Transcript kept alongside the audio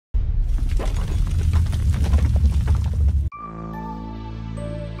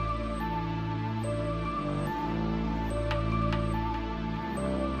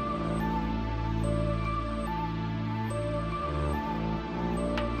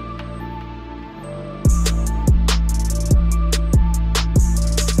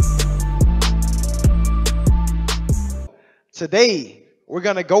Today, we're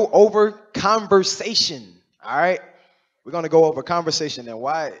going to go over conversation. All right? We're going to go over conversation and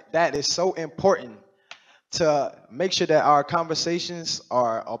why that is so important to make sure that our conversations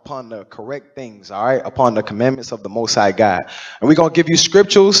are upon the correct things, all right, upon the commandments of the Most High God. And we're gonna give you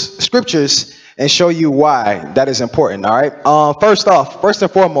scriptures, and show you why that is important. All right. First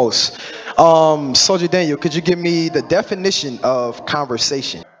and foremost, Soldier Daniel, could you give me the definition of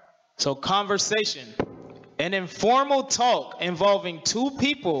conversation? So conversation, an informal talk involving two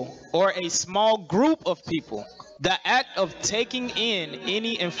people or a small group of people. The act of taking in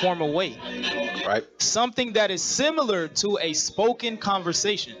any informal way. Right. Something that is similar to a spoken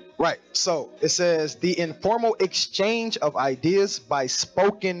conversation. Right. So it says the informal exchange of ideas by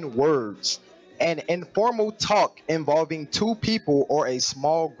spoken words. An informal talk involving two people or a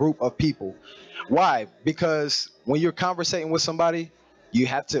small group of people. Why? Because when you're conversating with somebody, you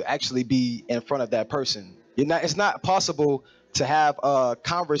have to actually be in front of that person. It's not possible to have a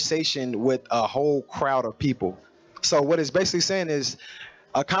conversation with a whole crowd of people. So what it's basically saying is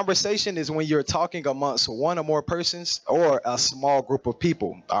a conversation is when you're talking amongst one or more persons or a small group of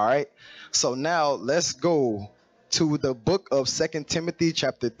people. All right. So now let's go to the book of 2 Timothy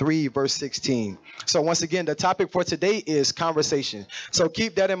chapter 3 verse 16. So once again, the topic for today is conversation. So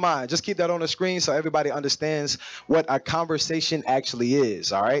keep that in mind. Just keep that on the screen so everybody understands what a conversation actually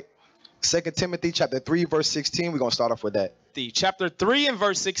is. All right. 2 Timothy chapter 3 verse 16. We're going to start off with that. The chapter 3 and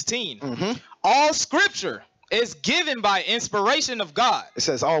verse 16. Mm-hmm. All scripture is given by inspiration of God. It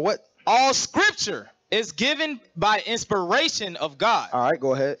says all what? All scripture is given by inspiration of God. All right,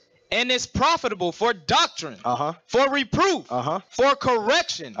 go ahead. And is profitable for doctrine, for reproof, for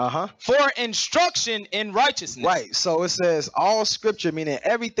correction, for instruction in righteousness. Right. So it says all scripture, meaning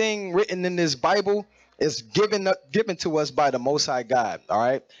everything written in this Bible is given to us by the Most High God. All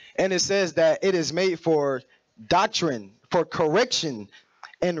right. And it says that it is made for doctrine, for correction,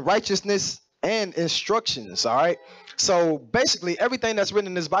 in righteousness and instructions. All right. So basically everything that's written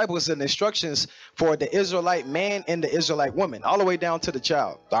in this Bible is in instructions for the Israelite man and the Israelite woman, all the way down to the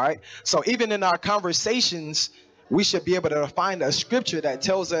child. All right. So even in our conversations, we should be able to find a scripture that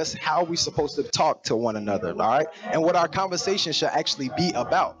tells us how we're supposed to talk to one another. All right. And what our conversation should actually be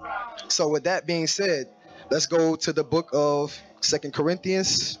about. So with that being said, let's go to the book of 2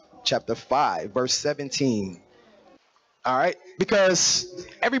 Corinthians chapter 5 verse 17. All right, because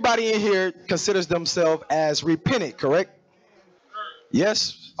everybody in here considers themselves as repentant, correct?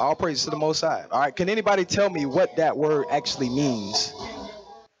 Yes, all praise to the Most High. All right, can anybody tell me what that word actually means?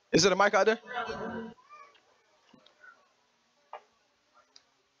 Is it a mic out there?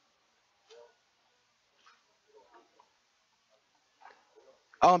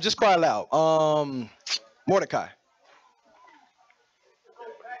 Just cry loud. Mordecai.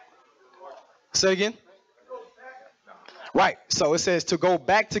 Say it again. Right. So it says to go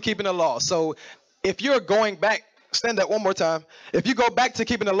back to keeping the law. So if you're going back, stand up one more time. If you go back to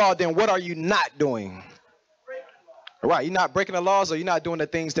keeping the law, then what are you not doing? Right. You're not breaking the laws, or you're not doing the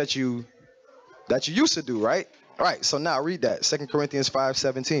things that you used to do, right? All right. So now read that. 2 Corinthians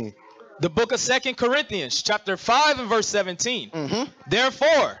 5:17. The book of 2 Corinthians chapter 5 and verse 17.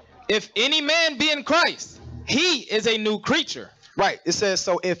 Therefore, if any man be in Christ, he is a new creature. Right. It says,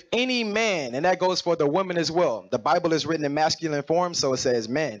 so if any man, and that goes for the woman as well. The Bible is written in masculine form, so it says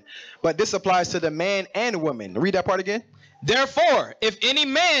man. But this applies to the man and woman. Read that part again. Therefore, if any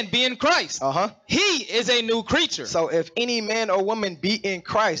man be in Christ, he is a new creature. So if any man or woman be in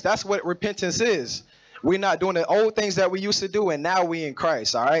Christ, that's what repentance is. We're not doing the old things that we used to do, and now we in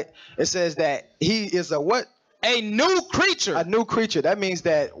Christ. All right. It says that he is a what? A new creature. A new creature. That means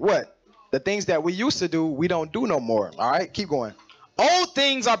that what? The things that we used to do, we don't do no more. All right, keep going. Old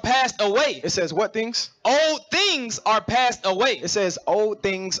things are passed away. It says what things? Old things are passed away. It says old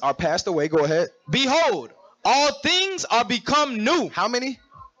things are passed away. Go ahead. Behold, all things are become new. How many?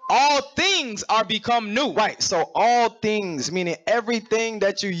 All things are become new. Right. So all things, meaning everything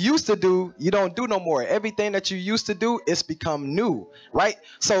that you used to do, you don't do no more. Everything that you used to do, it's become new. Right.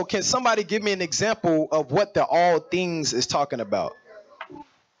 So can somebody give me an example of what the all things is talking about?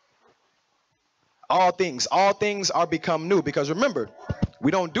 All things are become new, because remember,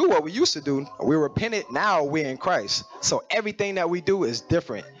 we don't do what we used to do. We're repentant, now we're in Christ. So everything that we do is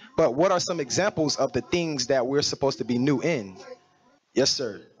different. But what are some examples of the things that we're supposed to be new in? Yes,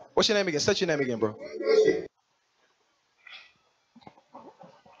 sir. What's your name again? Say your name again, bro.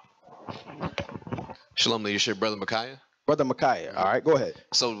 Shalom leadership, Brother Micaiah. Brother Micaiah. All right, go ahead.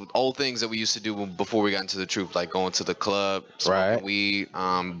 So old things that we used to do before we got into the truth, like going to the club, smoking weed,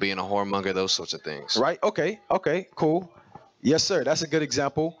 being a whoremonger, those sorts of things. Right. Okay. Okay. Cool. Yes, sir. That's a good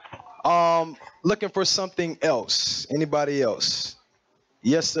example. Looking for something else. Anybody else?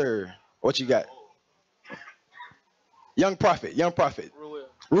 Yes, sir. What you got? Young prophet.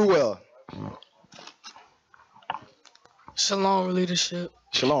 Ruel. Shalom leadership.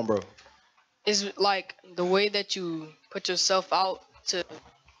 Shalom, bro. It's like the way that you put yourself out to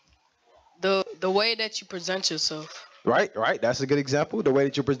the way that you present yourself. Right. That's a good example. The way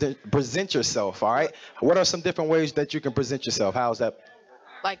that you present yourself. All right. What are some different ways that you can present yourself? How's that?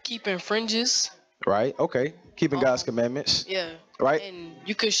 Like keeping fringes. Right. Okay. Keeping God's commandments. Yeah. Right. And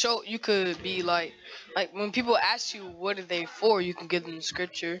you could be like when people ask you what are they for, you can give them the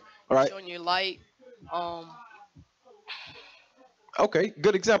scripture. Right. Showing your light. Okay,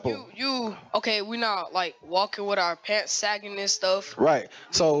 good example. Okay, we're not like walking with our pants sagging and stuff. Right.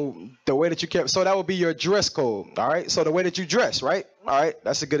 So the way that you kept, so that would be your dress code. All right. So the way that you dress, right? All right.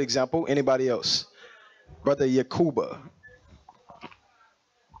 That's a good example. Anybody else? Brother Yakuba.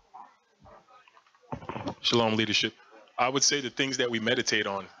 Shalom leadership. I would say the things that we meditate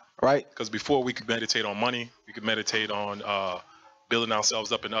on. Right. Because before we could meditate on money, we could meditate on building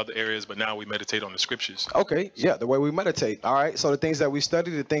ourselves up in other areas, but now we meditate on the scriptures. Okay, yeah, the way we meditate. All right, so the things that we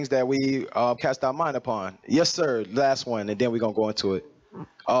study, the things that we cast our mind upon. Yes, sir. Last one, and then we're gonna go into it.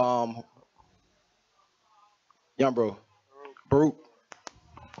 Young bro, Baruch.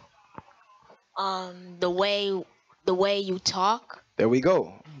 The way you talk. There we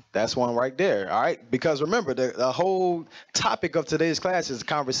go. That's one right there. All right. Because remember, the whole topic of today's class is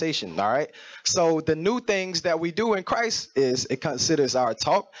conversation. All right. So the new things that we do in Christ is it considers our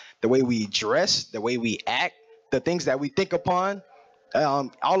talk, the way we dress, the way we act, the things that we think upon,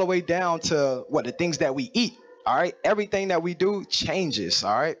 all the way down to the things that we eat. All right. Everything that we do changes.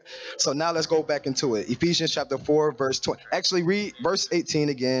 All right. So now let's go back into it. Ephesians chapter 4, verse 20. Actually, read verse 18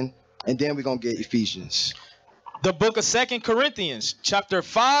 again, and then we're going to get Ephesians. The book of 2 Corinthians, chapter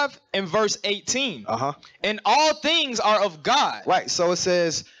 5 and verse 18. And all things are of God. Right. So it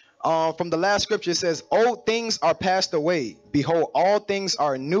says, from the last scripture, it says, old things are passed away. Behold, all things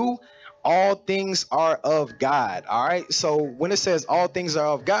are new. All things are of God. All right. So when it says all things are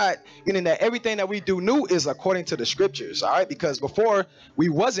of God, meaning that everything that we do new is according to the scriptures. All right. Because before we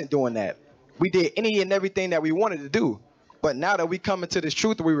wasn't doing that. We did any and everything that we wanted to do. But now that we come into this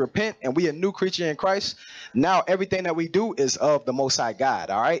truth, we repent and we a new creature in Christ. Now everything that we do is of the Most High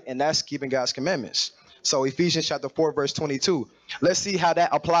God. All right. And that's keeping God's commandments. So Ephesians chapter 4, verse 22. Let's see how that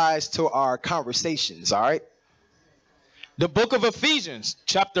applies to our conversations. All right. The book of Ephesians,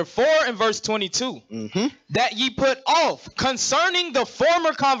 chapter 4 and verse 22. That ye put off concerning the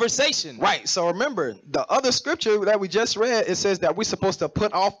former conversation. Right. So remember, the other scripture that we just read, it says that we're supposed to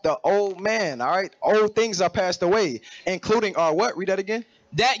put off the old man. All right. Old things are passed away, including our what? Read that again.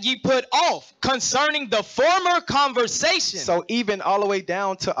 That ye put off concerning the former conversation. So even all the way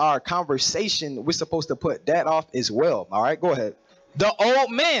down to our conversation, we're supposed to put that off as well. All right. Go ahead. The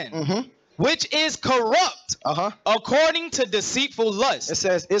old man. Which is corrupt according to deceitful lust. It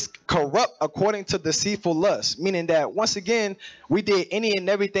says it's corrupt according to deceitful lust, meaning that once again, we did any and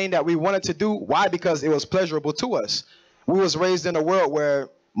everything that we wanted to do. Why? Because it was pleasurable to us. We was raised in a world where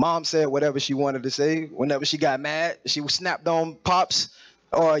mom said whatever she wanted to say. Whenever she got mad, she snapped on pops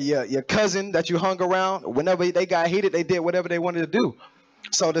or your cousin that you hung around. Whenever they got heated, they did whatever they wanted to do.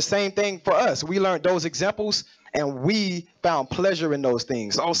 So the same thing for us. We learned those examples and we found pleasure in those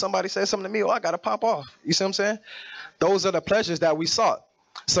things. Oh, somebody said something to me. Oh, I got to pop off. You see what I'm saying? Those are the pleasures that we sought.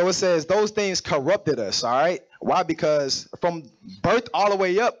 So it says those things corrupted us. All right. Why? Because from birth all the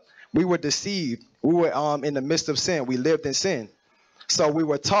way up, we were deceived. We were in the midst of sin. We lived in sin. So we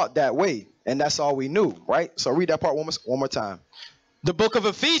were taught that way. And that's all we knew. Right. So read that part one more time. The book of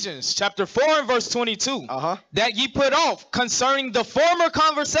Ephesians, chapter 4 and verse 22. That ye put off concerning the former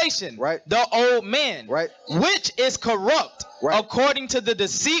conversation. Right. The old man. Right. Which is corrupt. Right. According to the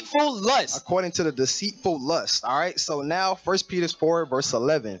deceitful lust. According to the deceitful lust. All right. So now 1 Peter 4 verse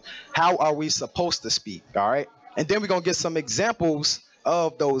 11. How are we supposed to speak? All right. And then we're going to get some examples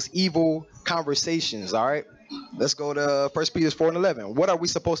of those evil conversations. All right. Let's go to 1 Peter 4 and 11. What are we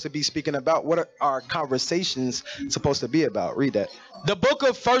supposed to be speaking about? What are our conversations supposed to be about? Read that. The book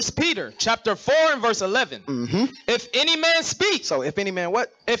of 1 Peter, chapter 4 and verse 11. If any man speak. So if any man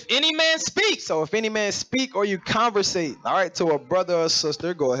what? If any man speak. So if any man speak or you conversate, all right, to a brother or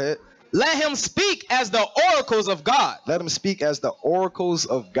sister, go ahead. Let him speak as the oracles of God. Let him speak as the oracles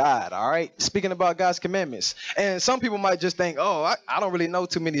of God. All right. Speaking about God's commandments. And some people might just think, oh, I don't really know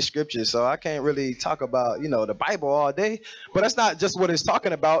too many scriptures, so I can't really talk about, the Bible all day. But that's not just what it's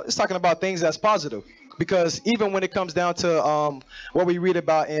talking about. It's talking about things that's positive. Because even when it comes down to what we read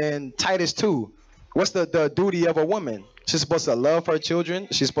about in Titus 2, what's the duty of a woman? She's supposed to love her children.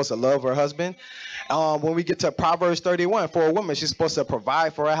 She's supposed to love her husband. When we get to Proverbs 31, for a woman, she's supposed to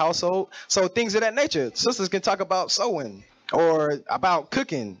provide for her household. So things of that nature. Sisters can talk about sewing or about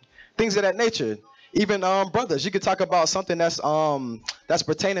cooking, things of that nature. Even brothers, you could talk about something that's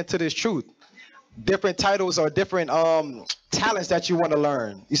pertaining to this truth. Different titles or different talents that you want to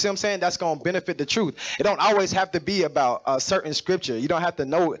learn. You see what I'm saying? That's going to benefit the truth. It don't always have to be about a certain scripture. You don't have to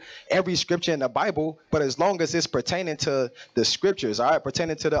know every scripture in the Bible, but as long as it's pertaining to the scriptures, all right,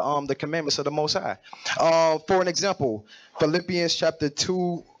 pertaining to the commandments of the Most High. For an example, Philippians chapter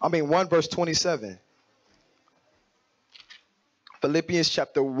 1 verse 27. Philippians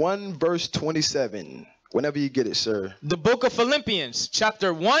chapter 1 verse 27. Whenever you get it, sir. The book of Philippians,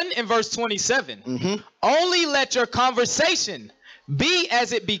 chapter 1 and verse 27. Only let your conversation be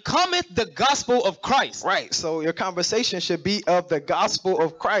as it becometh the gospel of Christ. Right. So your conversation should be of the gospel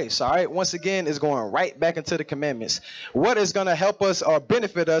of Christ. All right. Once again, it's going right back into the commandments. What is going to help us or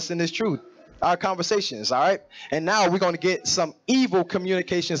benefit us in this truth? Our conversations, all right? And now we're going to get some evil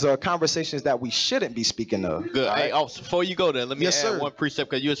communications or conversations that we shouldn't be speaking of. Good. Right? Hey, officer, before you go there, let me add one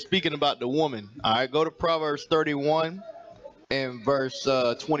precept, because you're speaking about the woman. All right, go to Proverbs 31 and verse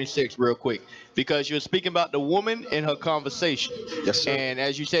 26 real quick, because you're speaking about the woman in her conversation. Yes, sir. And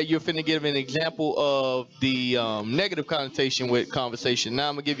as you said, you're finna give an example of the negative connotation with conversation. Now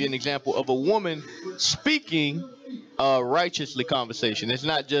I'm going to give you an example of a woman speaking righteously conversation. It's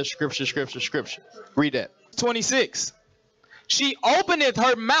not just scripture. Read that. 26. She openeth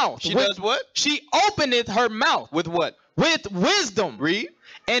her mouth. She does what? She openeth her mouth. With what? With wisdom. Read.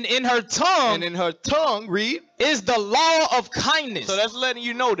 And in her tongue. Read. Is the law of kindness. So that's letting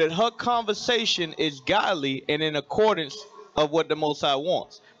you know that her conversation is godly and in accordance of what the Most High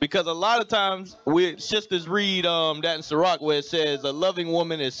wants. Because a lot of times we sisters read that in Sirach where it says a loving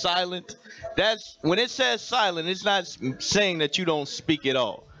woman is silent. That's when it says silent, it's not saying that you don't speak at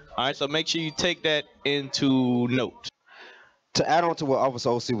all. All right, so make sure you take that into note. To add on to what Officer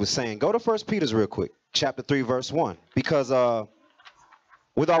OC was saying, go to 1 Peter's real quick, chapter 3, verse 1. Because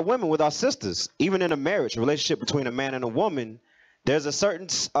with our women, with our sisters, even in a marriage, a relationship between a man and a woman, there's a certain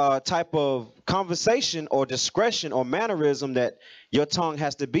type of conversation or discretion or mannerism that your tongue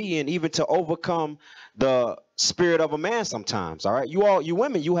has to be in, even to overcome the spirit of a man sometimes. All right, you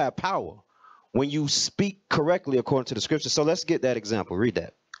women, you have power when you speak correctly according to the scripture. So let's get that example. Read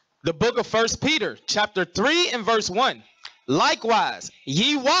that. The book of 1 Peter, chapter 3 and verse 1. Likewise,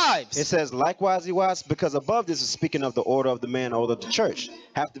 ye wives. It says, likewise, ye wives, because above this is speaking of the order of the man, order of the church.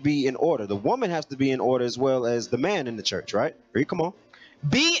 Have to be in order. The woman has to be in order as well as the man in the church, right? Read, come on.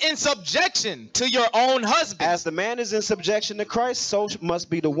 Be in subjection to your own husband. As the man is in subjection to Christ, so must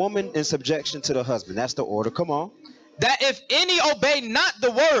be the woman in subjection to the husband. That's the order. Come on. That if any obey not the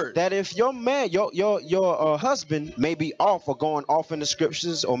word. That if your man, your husband may be off or going off in the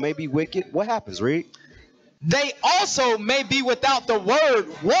scriptures or may be wicked, what happens? Read. They also may be without the word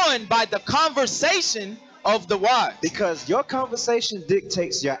won by the conversation of the wives. Because your conversation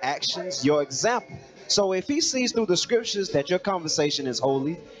dictates your actions, your example. So if he sees through the scriptures that your conversation is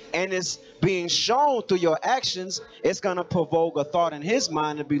holy and it's being shown through your actions, it's going to provoke a thought in his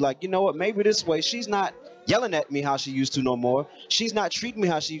mind to be like, you know what, maybe this way she's not yelling at me how she used to no more. She's not treating me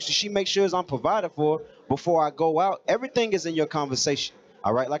how she used to. She makes sure I'm provided for before I go out. Everything is in your conversation.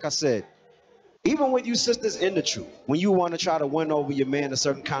 All right, like I said, even with you sisters in the truth, when you want to try to win over your man a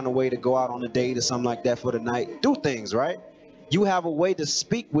certain kind of way to go out on a date or something like that for the night, do things, right? You have a way to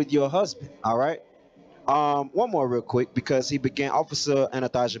speak with your husband, all right? One more real quick, because Officer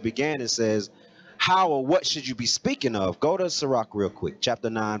Anathaja began and says, how or what should you be speaking of? Go to Sirach real quick, chapter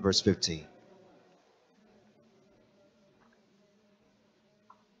 9, verse 15.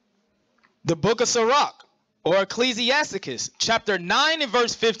 The book of Sirach, or Ecclesiasticus, chapter 9 and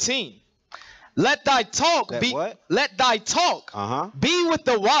verse 15. Let thy talk be with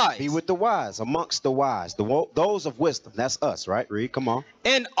the wise. Be with the wise, amongst the wise, those of wisdom. That's us, right? Read, come on.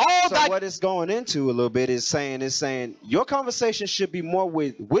 And all so what it's going into a little bit is saying your conversation should be more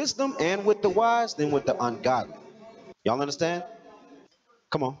with wisdom and with the wise than with the ungodly. Y'all understand?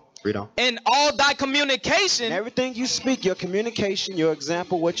 Come on, read on. In all thy communication. And everything you speak, your communication, your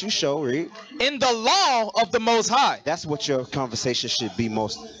example, what you show, read. In the law of the Most High. That's what your conversation should be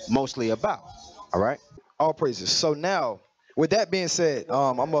mostly about. All right. All praises. So now, with that being said,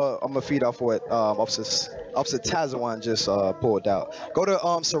 I'm gonna feed off what Officer Tazawan just pulled out. Go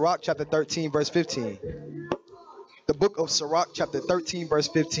to Sirach chapter 13 verse 15. The book of Sirach chapter 13 verse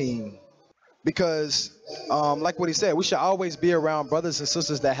 15. Because like what he said, we should always be around brothers and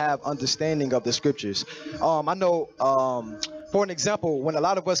sisters that have understanding of the scriptures. I know, for an example, when a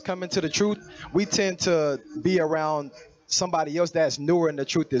lot of us come into the truth, we tend to be around somebody else that's newer in the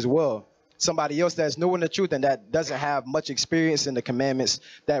truth as well. Somebody else that's new in the truth and that doesn't have much experience in the commandments,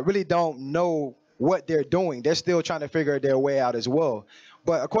 that really don't know what they're doing. They're still trying to figure their way out as well.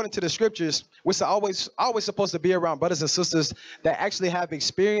 But according to the scriptures, we're always supposed to be around brothers and sisters that actually have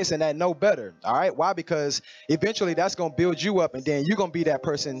experience and that know better. All right. Why? Because eventually that's going to build you up, and then you're going to be that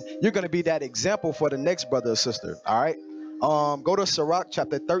person. You're going to be that example for the next brother or sister. All right. Go to Sirach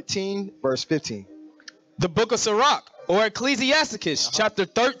chapter 13, verse 15. The book of Sirach, or Ecclesiasticus, chapter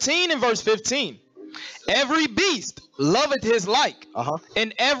 13 and verse 15. Every beast loveth his like,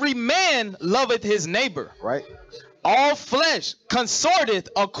 and every man loveth his neighbor. Right. All flesh consorteth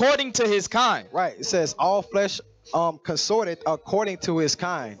according to his kind. Right. It says all flesh consorteth according to his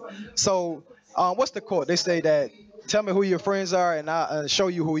kind. So what's the quote? They say that, tell me who your friends are and I'll show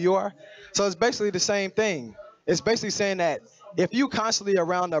you who you are. So it's basically the same thing. It's basically saying that if you constantly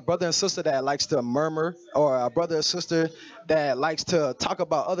around a brother and sister that likes to murmur, or a brother or sister that likes to talk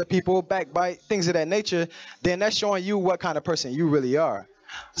about other people, backbite, things of that nature, then that's showing you what kind of person you really are.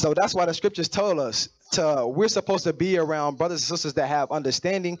 So that's why the scriptures told us we're supposed to be around brothers and sisters that have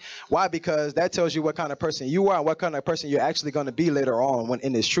understanding. Why? Because that tells you what kind of person you are and what kind of person you're actually going to be later on when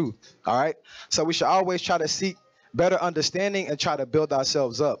in this truth. All right. So we should always try to seek better understanding and try to build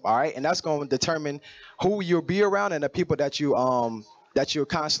ourselves up. All right. And that's going to determine who you'll be around and the people that you're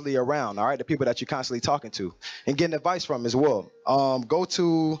constantly around. All right. The people that you're constantly talking to and getting advice from as well. Go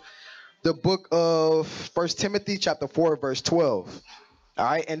to the book of 1 Timothy chapter 4, verse 12. All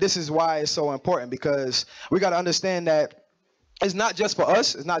right. And this is why it's so important, because we got to understand that it's not just for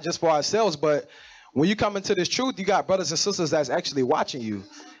us. It's not just for ourselves. But when you come into this truth, you got brothers and sisters that's actually watching you.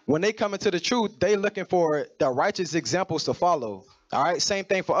 When they come into the truth, they looking for the righteous examples to follow. All right. Same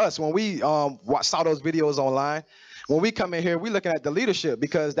thing for us. When we saw those videos online, when we come in here, we looking at the leadership,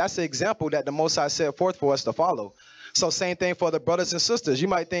 because that's the example that the Most High set forth for us to follow. So same thing for the brothers and sisters. You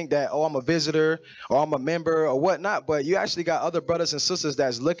might think that, oh, I'm a visitor or I'm a member or whatnot, but you actually got other brothers and sisters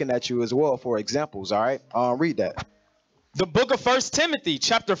that's looking at you as well for examples. All right. Read that. The book of 1 Timothy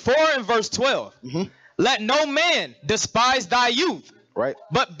chapter 4 and verse 12. Let no man despise thy youth. Right.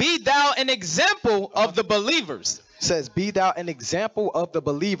 But be thou an example of the believers. Says, be thou an example of the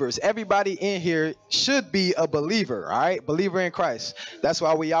believers. Everybody in here should be a believer. All right. Believer in Christ. That's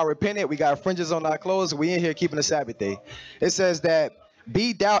why we all repentant. We got fringes on our clothes. We in here keeping the Sabbath day. It says that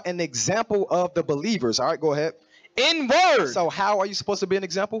be thou an example of the believers. All right. Go ahead. In word. So how are you supposed to be an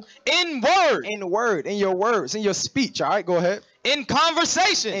example? In word. In word. In your words. In your speech. All right. Go ahead. In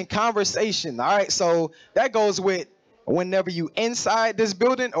conversation. In conversation. All right. So that goes with whenever you inside this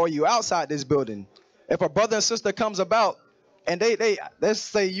building or you outside this building. If a brother and sister comes about and they let's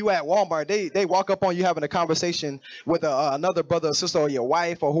say you at Walmart, they walk up on you having a conversation with another brother or sister or your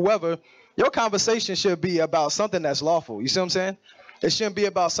wife or whoever, your conversation should be about something that's lawful. You see what I'm saying? It shouldn't be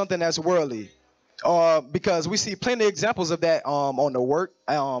about something that's worldly. Because we see plenty of examples of that on the work,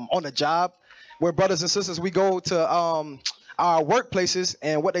 on the job, where brothers and sisters, we go to our workplaces,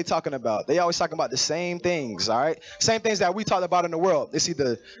 and what they talking about? They always talking about the same things. All right, same things that we talk about in the world. It's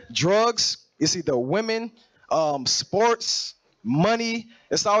either drugs, it's either women, sports, money.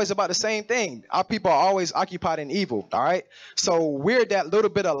 It's always about the same thing. Our people are always occupied in evil. All right, so we're that little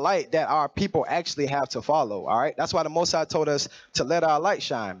bit of light that our people actually have to follow. All right, that's why the Most High told us to let our light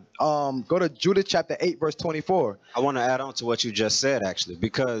shine. Go to Judah chapter 8, verse 24. I want to add on to what you just said, actually,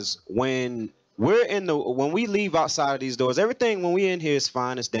 because when we leave outside of these doors, everything when we in here is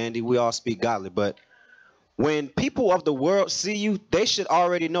fine, it's dandy, we all speak godly, but when people of the world see you, they should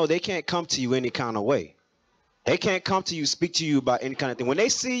already know they can't come to you any kind of way. They can't come to you, speak to you about any kind of thing. When they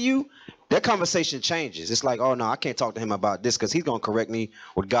see you, their conversation changes. It's like, oh no, I can't talk to him about this because he's gonna correct me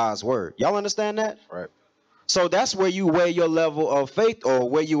with God's word. Y'all understand that? Right. So that's where you weigh your level of faith, or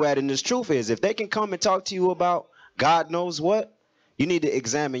where you at in this truth is. If they can come and talk to you about God knows what, you need to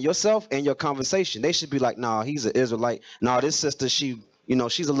examine yourself and your conversation. They should be like, nah, he's an Israelite. Nah, this sister, she's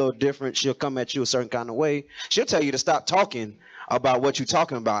a little different. She'll come at you a certain kind of way. She'll tell you to stop talking about what you're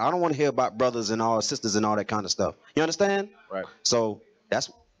talking about. I don't want to hear about brothers and all sisters and all that kind of stuff. You understand? Right. So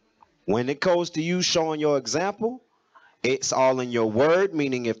that's when it goes to you showing your example, it's all in your word,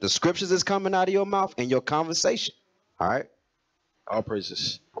 meaning if the scriptures is coming out of your mouth, and your conversation. All right. All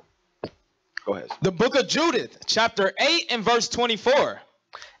praises. Go ahead. The book of Judith, chapter 8 and verse 24.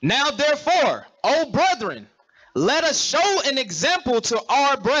 Now therefore, O brethren, let us show an example to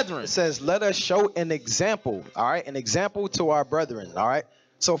our brethren. It says, let us show an example. All right. An example to our brethren. All right.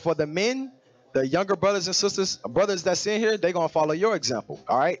 So for the men, the younger brothers and sisters, brothers that's in here, they're going to follow your example.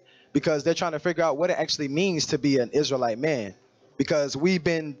 All right. Because they're trying to figure out what it actually means to be an Israelite man. Because we've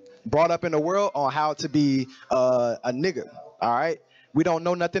been brought up in the world on how to be a nigga. All right, we don't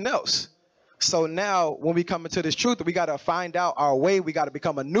know nothing else. So now, when we come into this truth, we gotta find out our way. We gotta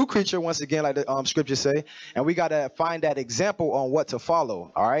become a new creature once again, like the scriptures say, and we gotta find that example on what to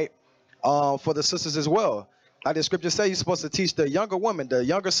follow. All right, for the sisters as well. Like the scriptures say, you're supposed to teach the younger women, the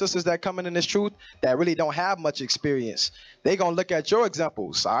younger sisters that coming in this truth that really don't have much experience. They gonna look at your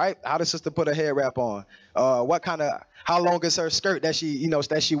examples. All right, how the sister put a hair wrap on, what kind of, how long is her skirt that she,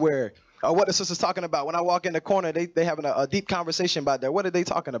 that she wear. What the sister's talking about. When I walk in the corner, they having a deep conversation about that. What are they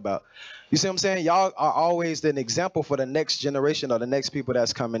talking about? You see what I'm saying? Y'all are always an example for the next generation or the next people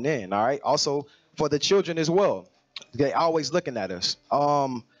that's coming in. All right. Also for the children as well. They always looking at us.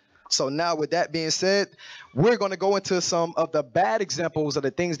 So now with that being said, we're going to go into some of the bad examples of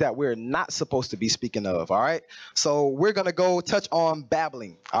the things that we're not supposed to be speaking of. All right. So we're going to go touch on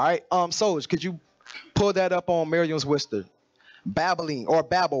babbling. All right. Soldier, could you pull that up on Merriam-Webster? Babbling or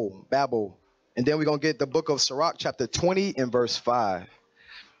babble. And then we're going to get the book of Sirach, chapter 20 and verse 5.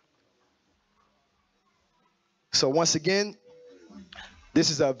 So once again, this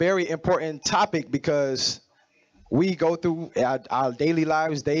is a very important topic because we go through our daily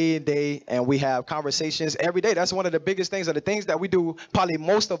lives day in day, and we have conversations every day. That's one of the biggest things, or the things that we do probably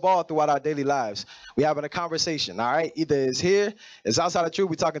most of all throughout our daily lives. We having a conversation, all right? Either it's here, it's outside the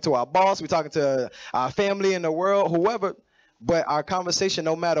truth. We're talking to our boss, we're talking to our family in the world, whoever. But our conversation,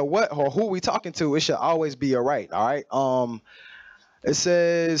 no matter what or who we talking to, it should always be all right. All right. It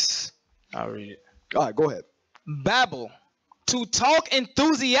says, I'll read it. All right, go ahead. Babble, to talk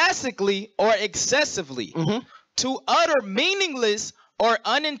enthusiastically or excessively, to utter meaningless or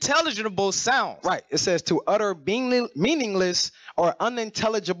unintelligible sounds. Right. It says to utter meaningless or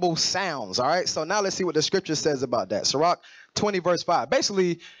unintelligible sounds. All right. So now let's see what the scripture says about that. Sirach 20 verse 5.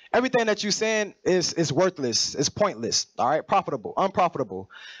 Basically, everything that you're saying is worthless. It's pointless. All right. Profitable, unprofitable.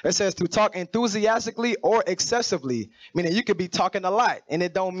 It says to talk enthusiastically or excessively, meaning you could be talking a lot and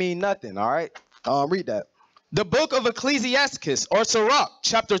it don't mean nothing. All right. Read that. The book of Ecclesiasticus or Sirach,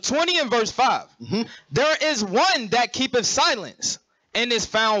 chapter 20 and verse 5. There is one that keepeth silence and is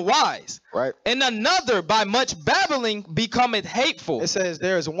found wise. Right. And another by much babbling becometh hateful. It says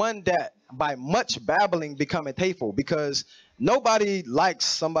there is one that by much babbling becometh hateful, because nobody likes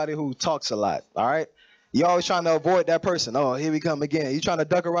somebody who talks a lot. All right. You're always trying to avoid that person. Oh, here we come again. You're trying to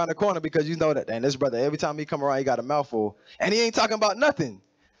duck around the corner because you know that, and this brother, every time he come around, he got a mouthful. And he ain't talking about nothing.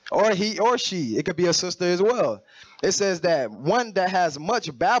 Or he or she. It could be a sister as well. It says that one that has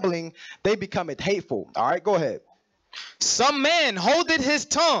much babbling, they becometh hateful. All right, go ahead. Some man holdeth his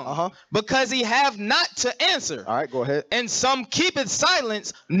tongue because he have not to answer. All right, go ahead. And some keepeth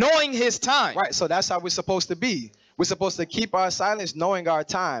silence knowing his time. Right, so that's how we're supposed to be. We're supposed to keep our silence knowing our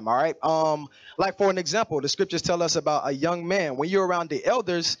time. All right. Like for an example, the scriptures tell us about a young man. When you're around the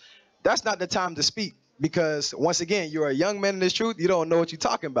elders, that's not the time to speak. Because once again, you're a young man in this truth. You don't know what you're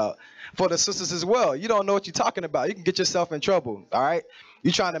talking about. For the sisters as well, you don't know what you're talking about. You can get yourself in trouble. All right.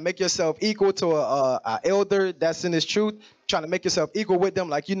 You're trying to make yourself equal to a elder that's in this truth. Trying to make yourself equal with them,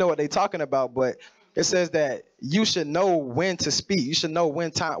 like you know what they're talking about. But it says that you should know when to speak. You should know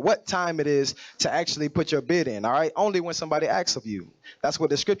what time it is to actually put your bid in. All right. Only when somebody asks of you. That's what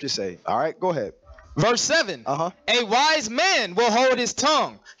the scriptures say. All right. Go ahead. Verse 7. A wise man will hold his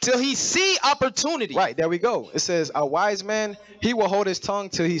tongue till he see opportunity. Right, there we go. It says a wise man, he will hold his tongue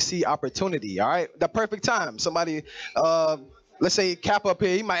till he see opportunity. All right, the perfect time. Somebody, let's say Cap up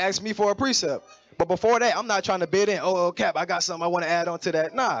here, he might ask me for a precept. But before that, I'm not trying to bid in. Oh, Cap, I got something I want to add on to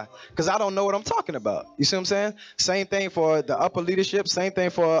that. Nah, because I don't know what I'm talking about. You see what I'm saying? Same thing for the upper leadership. Same thing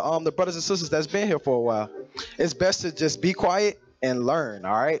for the brothers and sisters that's been here for a while. It's best to just be quiet and learn.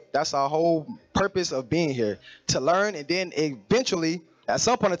 All right, that's our whole purpose of being here, to learn, and then eventually at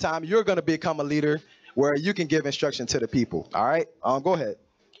some point in time you're going to become a leader where you can give instruction to the people. All right, go ahead.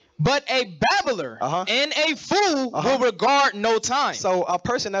 But a babbler and a fool will regard no time. So a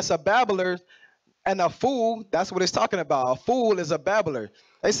person that's a babbler and a fool, that's what it's talking about. A fool is a babbler.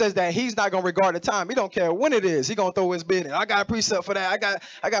 It says that he's not going to regard the time. He don't care when it is. He going to throw his bid in. I got a precept for that.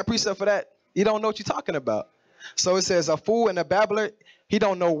 I got a precept for that. You don't know what you're talking about. So it says a fool and a babbler, he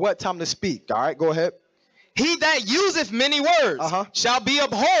don't know what time to speak. All right, go ahead. He that useth many words shall be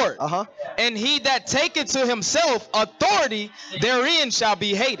abhorred, and he that taketh to himself authority therein shall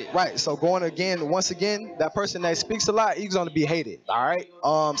be hated. Right. So going again, once again, that person that speaks a lot, he's going to be hated. All right.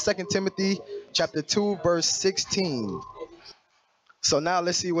 2 Timothy chapter 2 verse 16. So now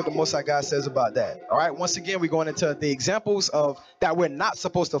let's see what the Most High God says about that. All right. Once again, we're going into the examples of that we're not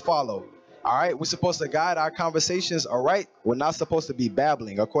supposed to follow. All right. We're supposed to guide our conversations. All right. We're not supposed to be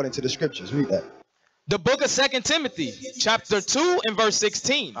babbling according to the scriptures. Read that. The book of 2 Timothy, chapter 2 and verse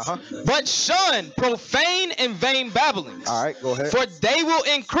 16. But shun profane and vain babblings. All right, go ahead. For they will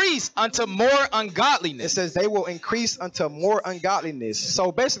increase unto more ungodliness. It says they will increase unto more ungodliness.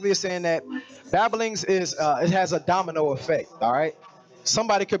 So basically, it's saying that babblings is it has a domino effect. All right,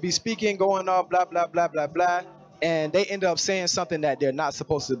 somebody could be speaking, going on blah blah blah blah blah, and they end up saying something that they're not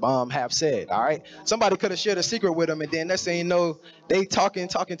supposed to have said. All right, somebody could have shared a secret with them, and then next thing you know, they talking,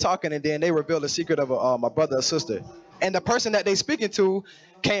 and then they reveal the secret of a brother or sister, and the person that they speaking to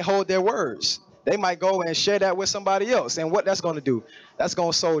can't hold their words. They might go and share that with somebody else, and what that's going to do, that's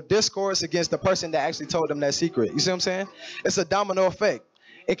going to sow discourse against the person that actually told them that secret. You see what I'm saying? It's a domino effect.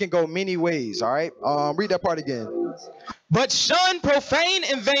 It can go many ways. All right, read that part again. But shun profane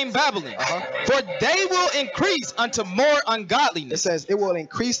and vain babblings, for they will increase unto more ungodliness. It says it will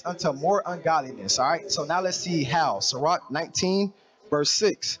increase unto more ungodliness. All right, so now let's see how. Sirach 19 verse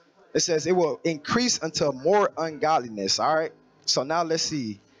 6. It says it will increase unto more ungodliness. All right, so now let's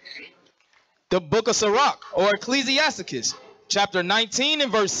see. The book of Sirach, or Ecclesiasticus, chapter 19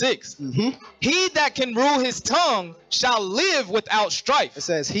 and verse 6. He that can rule his tongue shall live without strife. It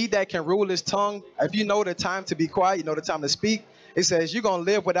says he that can rule his tongue, if you know the time to be quiet, you know the time to speak, it says you're going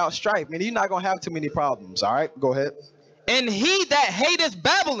to live without strife. I mean, you're not going to have too many problems. All right, go ahead. And he that hateth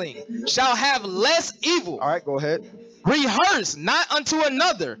babbling shall have less evil. All right, go ahead. Rehearse not unto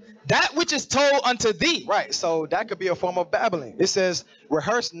another that which is told unto thee. Right, so that could be a form of babbling. It says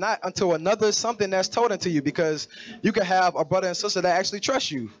rehearse not unto another something that's told unto you, because you could have a brother and sister that actually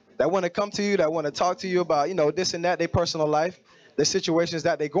trust you, that want to come to you, that want to talk to you about, you know, this and that, their personal life, the situations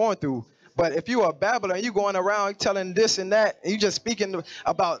that they're going through. But if you're a babbler and you're going around telling this and that, and you just speaking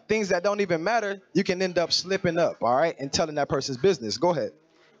about things that don't even matter, you can end up slipping up, all right, and telling that person's business. Go ahead.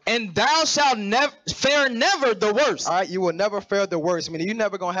 And thou shalt fare never the worst. All right, you will never fare the worst. Meaning you're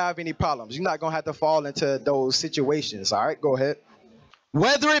never going to have any problems. You're not going to have to fall into those situations. All right, go ahead.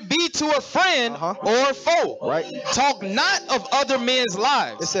 Whether it be to a friend or a foe. Right. Talk not of other men's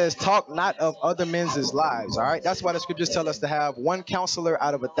lives. It says talk not of other men's lives. All right, that's why the scriptures tell us to have one counselor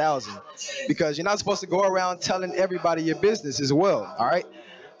out of 1,000. Because you're not supposed to go around telling everybody your business as well. All right,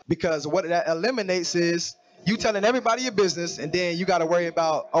 because what that eliminates is you telling everybody your business, and then you got to worry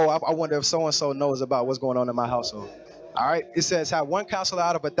about, oh, I wonder if so-and-so knows about what's going on in my household. All right, it says have one counselor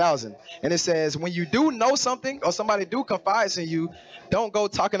out of 1,000. And it says when you do know something or somebody do confides in you, don't go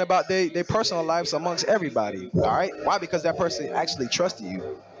talking about their personal lives amongst everybody. All right, why? Because that person actually trusted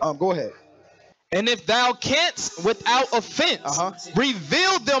you. Go ahead. And if thou canst without offense,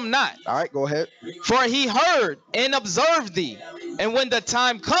 reveal them not. All right, go ahead. For he heard and observed thee, and when the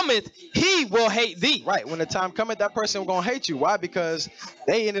time cometh, he will hate thee. Right, when the time cometh, that person will gonna hate you. Why? Because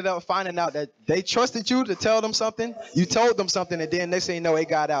they ended up finding out that they trusted you to tell them something. You told them something, and then they say no, it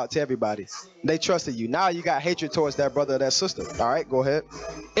got out to everybody. They trusted you. Now you got hatred towards that brother or that sister. All right, go ahead.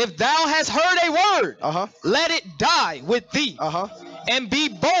 If thou hast heard a word, let it die with thee. And be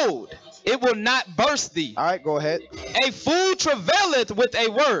bold. It will not burst thee. All right, go ahead. A fool travaileth with a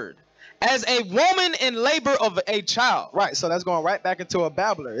word, as a woman in labor of a child. Right, so that's going right back into a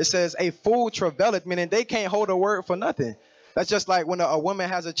babbler. It says a fool travaileth, meaning they can't hold a word for nothing. That's just like when a woman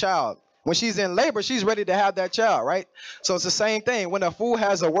has a child. When she's in labor, she's ready to have that child, right? So it's the same thing. When a fool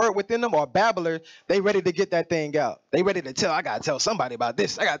has a word within them, or a babbler, they ready to get that thing out. They ready to tell, I got to tell somebody about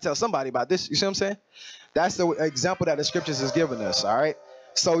this. I got to tell somebody about this. You see what I'm saying? That's the example that the scriptures is giving us, all right?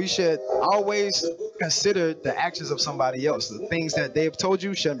 So you should always consider the actions of somebody else. The things that they've told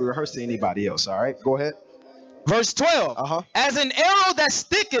you shouldn't be rehearsed to anybody else. All right, go ahead. Verse 12. As an arrow that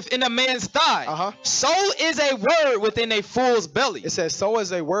sticketh in a man's thigh, so is a word within a fool's belly. It says, so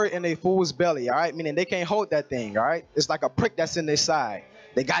is a word in a fool's belly. All right, meaning they can't hold that thing. All right, it's like a prick that's in their side.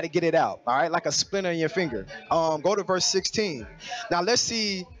 They got to get it out. All right, like a splinter in your finger. Go to verse 16. Now let's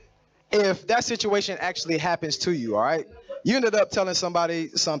see if that situation actually happens to you. All right. You ended up telling somebody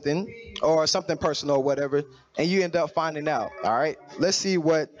something or something personal or whatever, and you end up finding out, all right? Let's see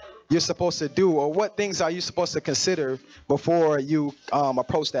what you're supposed to do, or what things are you supposed to consider before you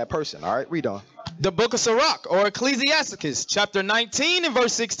approach that person, all right? Read on. The book of Sirach, or Ecclesiasticus, chapter 19 and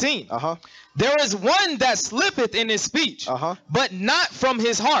verse 16. There is one that slippeth in his speech, but not from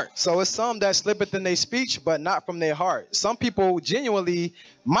his heart. So it's some that slippeth in their speech, but not from their heart. Some people genuinely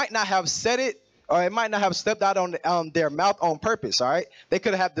might not have said it, or it might not have stepped out on their mouth on purpose, all right? They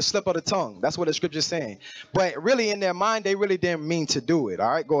could have the slip of the tongue. That's what the scripture's saying. But really in their mind, they really didn't mean to do it,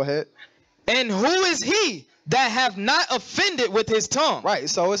 all right? Go ahead. And who is he that have not offended with his tongue? Right,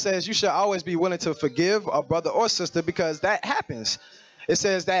 so it says you should always be willing to forgive a brother or sister, because that happens. It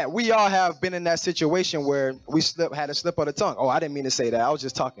says that we all have been in that situation where we had a slip of the tongue. Oh, I didn't mean to say that. I was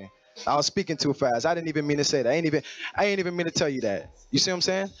just talking. I was speaking too fast. I didn't even mean to say that. I ain't even mean to tell you that. You see what I'm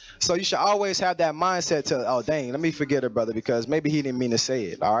saying? So you should always have that mindset to, oh dang, let me forget it, brother, because maybe he didn't mean to say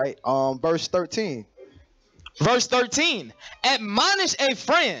it. All right. Verse 13. Verse 13. Admonish a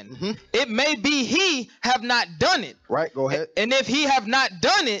friend. It may be he have not done it. Right. Go ahead. And if he have not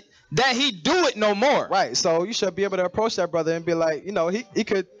done it, that he do it no more. Right. So you should be able to approach that brother and be like, you know, he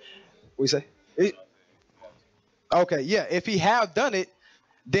could. What you say? Okay. Yeah. If he have done it,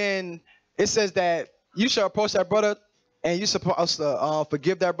 then it says that you should approach that brother and you're supposed to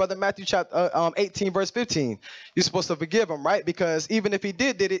forgive that brother. Matthew chapter 18 verse 15. You're supposed to forgive him, right? Because even if he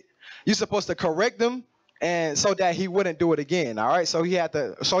did it, you're supposed to correct him, and so that he wouldn't do it again. All right. So he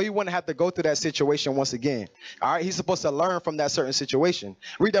wouldn't have to go through that situation once again. All right. He's supposed to learn from that certain situation.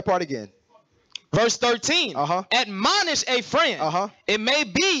 Read that part again. Verse 13. Admonish a friend. It may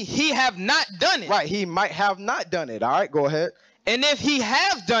be he have not done it. Right. He might have not done it. All right. Go ahead. And if he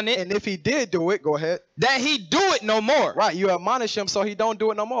have done it, and if he did do it, go ahead. That he do it no more. Right. You admonish him so he don't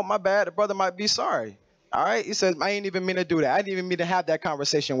do it no more. My bad. The brother might be sorry. All right. He says, I ain't even mean to do that. I didn't even mean to have that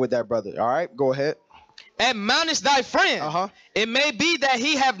conversation with that brother. All right. Go ahead. Admonish thy friend. It may be that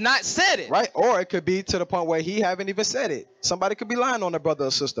he have not said it. Right. Or it could be to the point where he haven't even said it. Somebody could be lying on the brother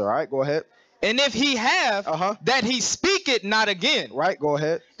or sister. All right. Go ahead. And if he have, that he speak it not again. Right. Go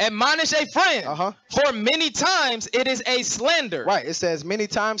ahead. Admonish a friend. For many times it is a slander. Right. It says many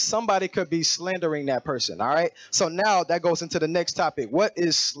times somebody could be slandering that person. All right. So now that goes into the next topic. What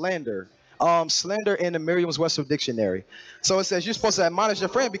is slander? Slander in the Merriam-Webster dictionary. So it says you're supposed to admonish your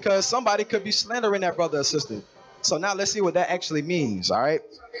friend because somebody could be slandering that brother or sister. So now let's see what that actually means. All right.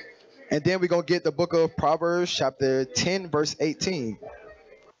 And then we're going to get the book of Proverbs chapter 10 verse 18.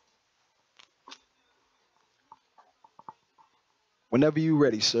 Whenever you're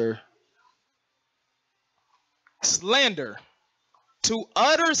ready, sir. Slander. To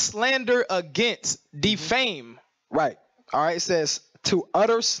utter slander against, defame. Right. All right. It says to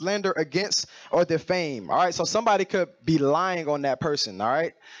utter slander against or defame. All right. So somebody could be lying on that person. All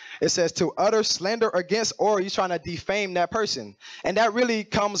right. It says to utter slander against, or you're trying to defame that person. And that really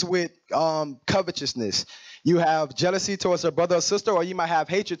comes with covetousness. You have jealousy towards a brother or sister, or you might have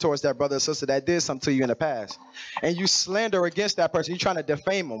hatred towards that brother or sister that did something to you in the past. And you slander against that person. You're trying to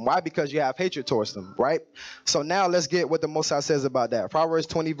defame them. Why? Because you have hatred towards them, right? So now let's get what the Most High says about that. Proverbs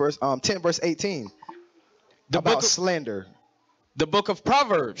 10 verse 18. About slander. The book of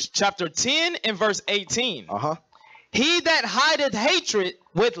Proverbs, chapter 10 and verse 18. He that hideth hatred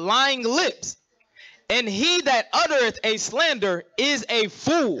with lying lips, and he that uttereth a slander is a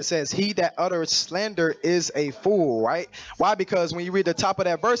fool. It says he that uttereth slander is a fool, right? Why? Because when you read the top of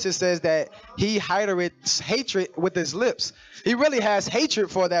that verse, it says that he hideth hatred with his lips. He really has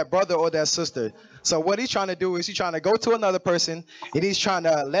hatred for that brother or that sister. So what he's trying to do is he's trying to go to another person and he's trying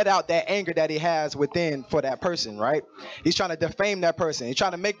to let out that anger that he has within for that person, right? He's trying to defame that person. He's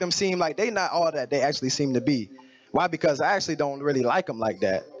trying to make them seem like they're not all that they actually seem to be. Why? Because I actually don't really like them like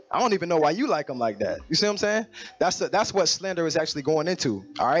that. I don't even know why you like them like that. You see what I'm saying? That's what slander is actually going into.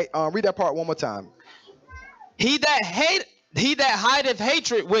 All right. Read that part one more time. He that hideth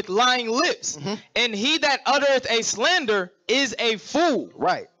hatred with lying lips, and he that uttereth a slander is a fool.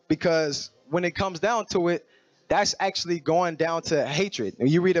 Right. Because when it comes down to it, that's actually going down to hatred. When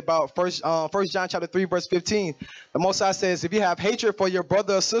you read about First John chapter 3 verse 15, the Most High says, if you have hatred for your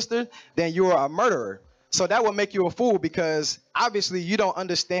brother or sister, then you are a murderer. So that will make you a fool because obviously you don't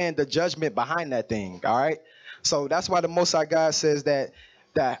understand the judgment behind that thing. All right. So that's why the Most High God says that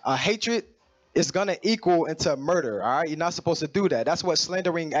a hatred is going to equal into murder. All right. You're not supposed to do that. That's what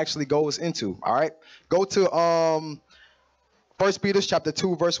slandering actually goes into. All right. Go to 1 Peter chapter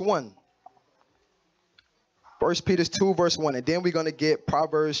 2 verse 1. 1 Peter 2 verse 1. And then we're going to get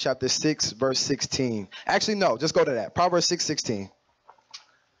Proverbs chapter 6 verse 16. Actually, no, just go to that. Proverbs 6:16.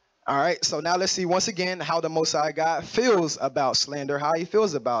 All right, so now let's see once again how the Most High God feels about slander, how he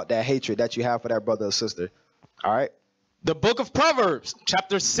feels about that hatred that you have for that brother or sister. All right. The book of Proverbs,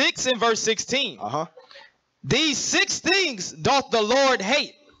 chapter 6 and verse 16. These 6 things doth the Lord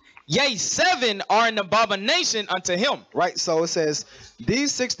hate. Yea, 7 are an abomination unto him. Right, so it says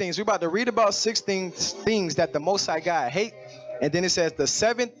these 6 things. We're about to read about 6 things that the Most High God hate. And then it says the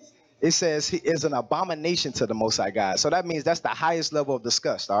 7th. It says he is an abomination to the Most High God. So that means that's the highest level of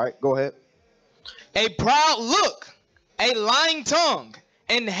disgust. All right, go ahead. A proud look, a lying tongue,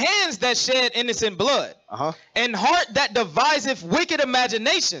 and hands that shed innocent blood, and heart that deviseth wicked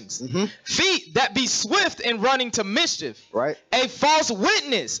imaginations, feet that be swift in running to mischief, right? A false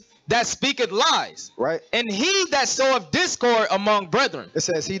witness that speaketh lies, right? And he that soweth discord among brethren. It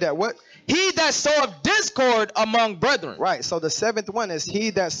says he that what? he that soweth discord among brethren. Right. So the seventh one is he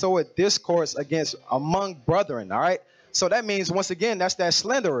that soweth discourse against among brethren. All right. So that means once again that's that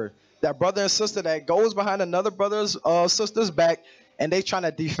slanderer, that brother and sister that goes behind another brother's sister's back, and they trying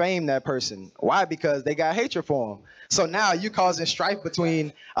to defame that person. Why? Because they got hatred for him. So now you causing strife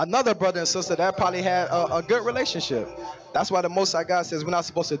between another brother and sister that probably had a good relationship. That's why the Most High God says we're not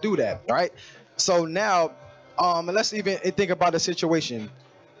supposed to do that. All right. So now, let's even think about the situation.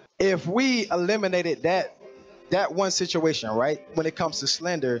 If we eliminated that one situation, right, when it comes to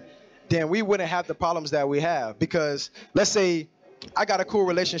slander, then we wouldn't have the problems that we have. Because let's say I got a cool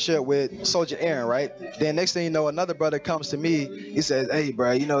relationship with Soldier Aaron, right? Then next thing you know, another brother comes to me. He says, "Hey,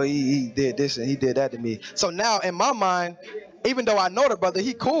 bro, you know he did this and he did that to me." So now in my mind, even though I know the brother,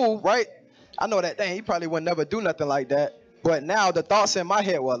 he cool, right? I know that dang, he probably would never do nothing like that. But now the thoughts in my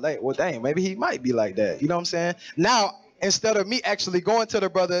head were like, well, dang, maybe he might be like that. You know what I'm saying? Now, instead of me actually going to the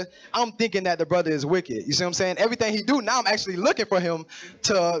brother, I'm thinking that the brother is wicked. You see what I'm saying? Everything he do, now I'm actually looking for him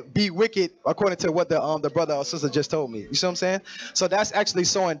to be wicked according to what the brother or sister just told me. You see what I'm saying? So that's actually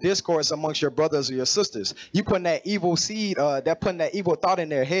sowing discourse amongst your brothers or your sisters. You putting that evil seed, putting that evil thought in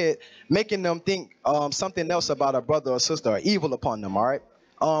their head, making them think something else about a brother or sister or evil upon them. All right?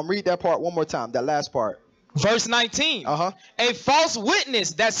 Read that part one more time, that last part. Verse 19. A false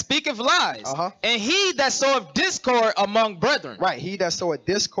witness that speaketh lies, and he that soweth discord among brethren. Right, he that soweth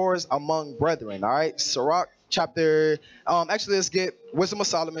discord among brethren. All right, Sirach chapter. Actually, let's get Wisdom of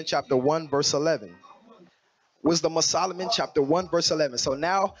Solomon chapter 1 verse 11. Wisdom of Solomon chapter 1 verse 11. So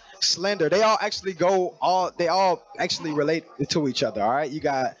now slander, they all actually relate to each other. All right, you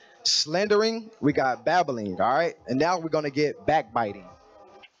got slandering, we got babbling. All right, and now we're gonna get backbiting.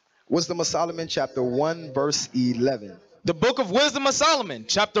 Wisdom of Solomon chapter 1 verse 11. The book of Wisdom of Solomon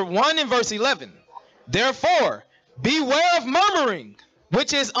chapter 1 and verse 11. Therefore, beware of murmuring,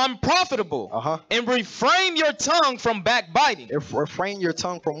 which is unprofitable, and refrain your tongue from backbiting. Refrain your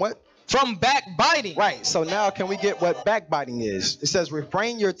tongue from what? From backbiting. Right. So now can we get what backbiting is? It says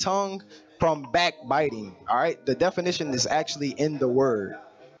refrain your tongue from backbiting. All right. The definition is actually in the word.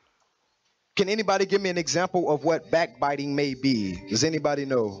 Can anybody give me an example of what backbiting may be? Does anybody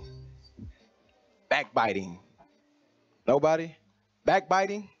know? Backbiting. Nobody?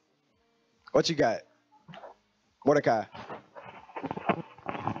 Backbiting? What you got? Mordecai.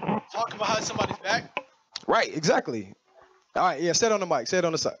 Talking behind somebody's back. Right, exactly. All right, yeah, say it on the mic. Say it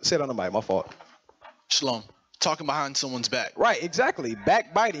on the side. Say it on the mic. My fault. Shalom. Talking behind someone's back. Right, exactly.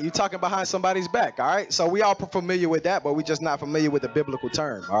 Backbiting. You talking behind somebody's back. All right. So we all familiar with that, but we just not familiar with the biblical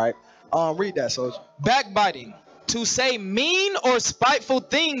term. All right. Read that, Soldier. Backbiting. To say mean or spiteful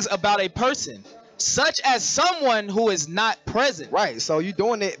things about a person, such as someone who is not present. Right. So you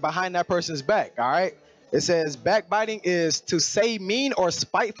doing it behind that person's back. All right. It says backbiting is to say mean or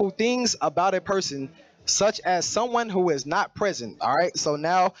spiteful things about a person, such as someone who is not present. All right. So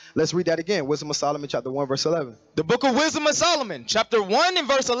now let's read that again. Wisdom of Solomon chapter 1 verse 11. The book of Wisdom of Solomon chapter 1 and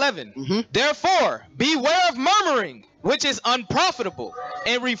verse 11. Therefore, beware of murmuring, which is unprofitable,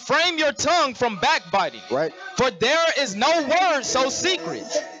 and refrain your tongue from backbiting. Right. For there is no word so secret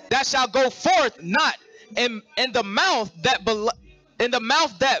that shall go forth not in the mouth that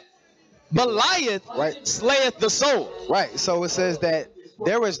belieth, right, slayeth the soul. Right. So it says that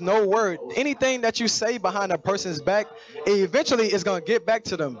there is no word. Anything that you say behind a person's back, it eventually is going to get back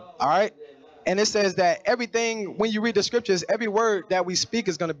to them. All right. And it says that everything, when you read the scriptures, every word that we speak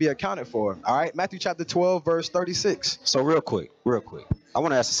is going to be accounted for. All right. Matthew chapter 12, verse 36. So real quick. I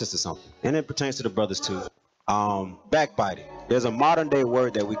want to ask the sister something. And it pertains to the brothers too. Backbiting. There's a modern day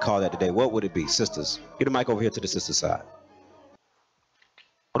word that we call that today. What would it be? Sisters. Get the mic over here to the sister side.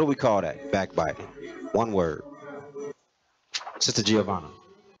 What do we call that? Backbiting. One word. Sister Giovanna.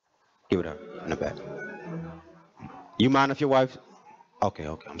 Give it up in the back. You mind if your wife? Okay.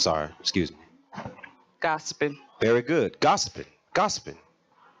 I'm sorry. Excuse me. Gossiping. Very good. Gossiping.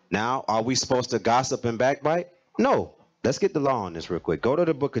 Now, are we supposed to gossip and backbite? No. Let's get the law on this real quick. Go to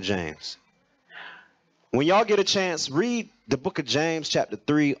the book of James. When y'all get a chance, read the book of James chapter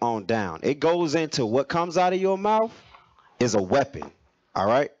 3 on down. It goes into what comes out of your mouth is a weapon. All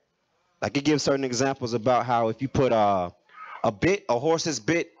right? Like it gives certain examples about how if you put a horse's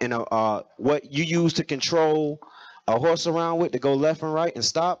bit in what you use to control a horse around with to go left and right and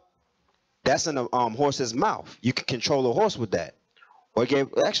stop, that's in a horse's mouth. You can control a horse with that. Or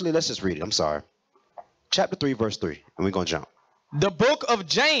actually, let's just read it. I'm sorry. Chapter 3, verse 3, and we're going to jump. The book of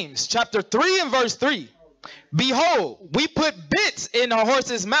James, chapter 3 and verse 3. Behold, we put bits in a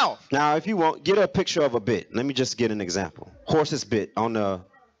horse's mouth. Now, if you want, get a picture of a bit. Let me just get an example. Horse's bit on the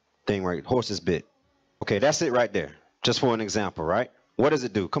thing, right? Horse's bit. Okay, that's it right there. Just for an example, right? What does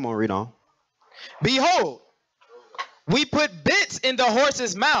it do? Come on, read on. Behold, we put bits in the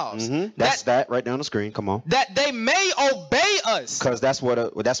horses' mouths. That's that right down the screen. Come on. That they may obey us. Because that's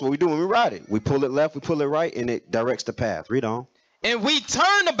what we do when we ride it. We pull it left, we pull it right, and it directs the path. Read on. And we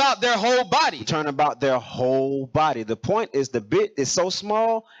turn about their whole body. We turn about their whole body. The point is the bit is so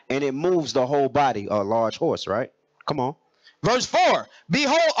small and it moves the whole body. A large horse, right? Come on. Verse 4.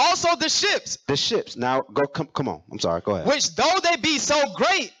 Behold also the ships. The ships. Now go. Come on. I'm sorry. Go ahead. Which though they be so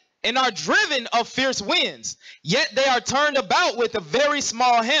great and are driven of fierce winds, yet they are turned about with a very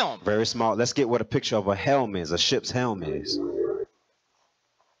small helm. Very small. Let's get what a picture of a helm is. A ship's helm is.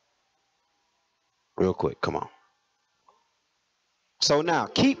 Real quick. Come on. So now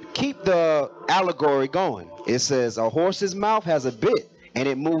keep the allegory going. It says a horse's mouth has a bit and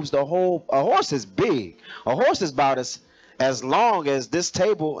it moves the whole. A horse is big. A horse is about as long as this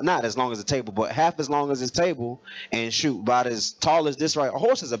table, not as long as the table, but half as long as this table, and shoot, about as tall as this, right? A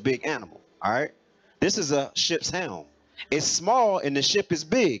horse is a big animal, all right? This is a ship's helm. It's small and the ship is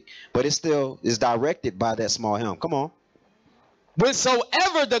big, but it still is directed by that small helm. Come on.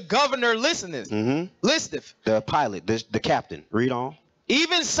 Whensoever the governor listeneth, listeth. The pilot, the captain. Read on.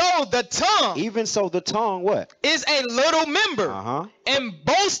 Even so the tongue. Even so the tongue, what? Is a little member, and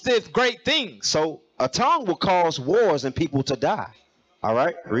boasteth great things. So a tongue will cause wars and people to die. All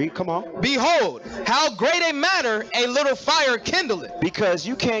right, read, come on. Behold, how great a matter a little fire kindleth. Because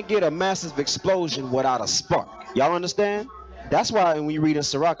you can't get a massive explosion without a spark. Y'all understand? That's why when you read in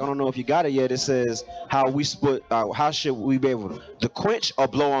Sirach, I don't know if you got it yet, it says how should we be able to quench or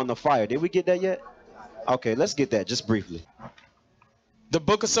blow on the fire. Did we get that yet? Okay, let's get that just briefly. The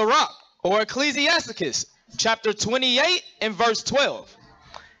book of Sirach, or Ecclesiasticus, chapter 28 and verse 12.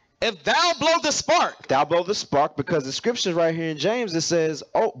 If thou blow the spark. Thou blow the spark, because the scriptures right here in James, it says,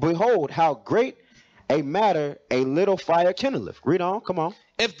 oh, behold, how great a matter a little fire kindleth. Read on, come on.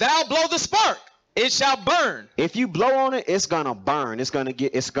 If thou blow the spark, it shall burn. If you blow on it, it's gonna burn. It's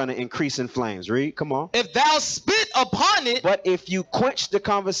gonna increase in flames. Read, come on. If thou spit upon it. But if you quench the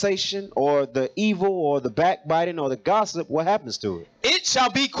conversation or the evil or the backbiting or the gossip, what happens to it? It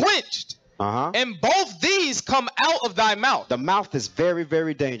shall be quenched. And both these come out of thy mouth. The mouth is very,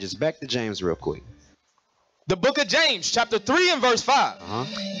 very dangerous. Back to James real quick. The book of James, chapter 3 and verse 5.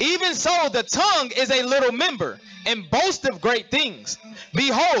 Even so, the tongue is a little member, and boasteth great things.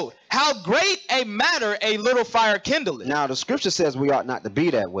 Behold, how great a matter a little fire kindleth. Now, the scripture says we ought not to be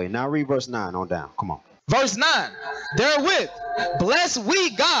that way. Now, read verse 9 on down. Come on. Verse 9. Therewith, bless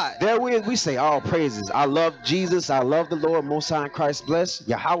we God. Therewith, we say all praises. I love Jesus. I love the Lord Most High in Christ. Bless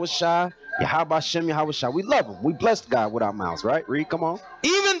Yahweh Shai. Yahweh Shem, Yahweh Shai. We love him. We bless God with our mouths, right? Read, come on.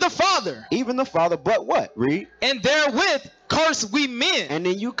 Even the Father. Even the Father, but what? Read. And therewith curse we men. And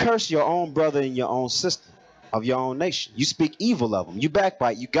then you curse your own brother and your own sister of your own nation. You speak evil of them. You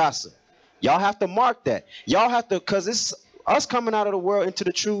backbite. You gossip. Y'all have to mark that. Y'all have to, because it's us coming out of the world into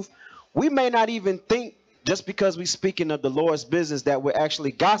the truth. We may not even think, just because we speaking of the Lord's business, that we're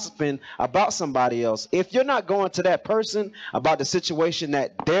actually gossiping about somebody else. If you're not going to that person about the situation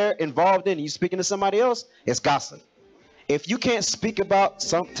that they're involved in, and you speaking to somebody else, it's gossip. If you can't speak about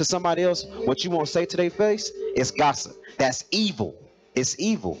to somebody else what you won't say to their face, it's gossip. That's evil. It's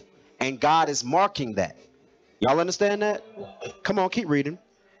evil. And God is marking that. Y'all understand that? Come on, keep reading.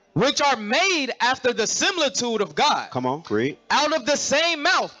 Which are made after the similitude of God. Come on, read. Out of the same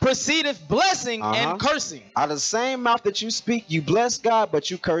mouth proceedeth blessing and cursing. Out of the same mouth that you speak, you bless God,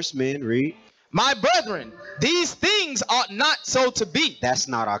 but you curse men. Read. My brethren, these things ought not so to be. That's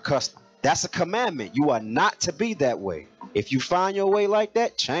not our custom. That's a commandment. You are not to be that way. If you find your way like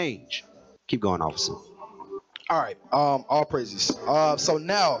that, change. Keep going, officer. All right. All praises. So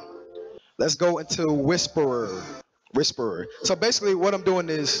now, let's go into whisperer. So basically what I'm doing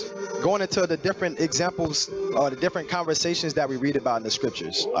is going into the different examples or the different conversations that we read about in the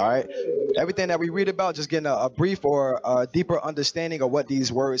scriptures. All right, everything that we read about, just getting a brief or a deeper understanding of what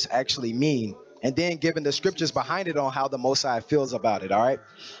these words actually mean, and then giving the scriptures behind it on how the Most High feels about it. All right,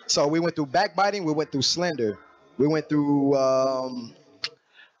 so we went through backbiting, we went through slander, we went through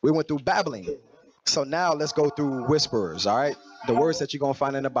babbling. So now let's go through whisperers. All right, the words that you're gonna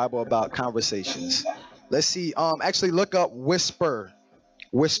find in the Bible about conversations. Let's see. Actually, look up whisper,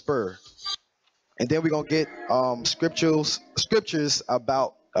 and then we're gonna get scriptures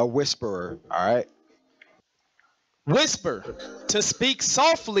about a whisperer. All right. Whisper, to speak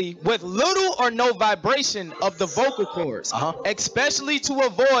softly with little or no vibration of the vocal cords, especially to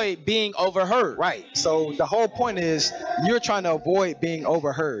avoid being overheard. Right. So the whole point is you're trying to avoid being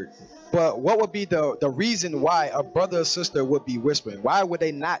overheard. But what would be the reason why a brother or sister would be whispering? Why would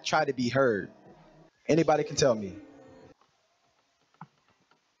they not try to be heard? Anybody can tell me.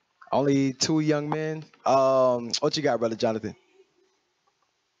 Only 2 young men. What you got, brother Jonathan?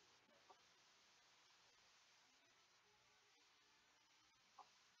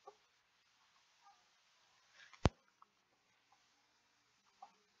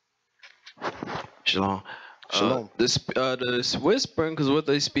 Shalom. Shalom. This whispering, because what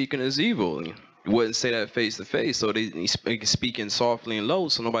they speaking is evil. You wouldn't say that face to face, so they speaking softly and low,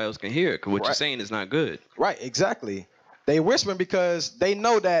 so nobody else can hear it. Because what you're saying is not good. Right, exactly. They whispering because they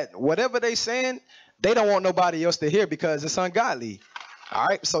know that whatever they saying, they don't want nobody else to hear because it's ungodly. All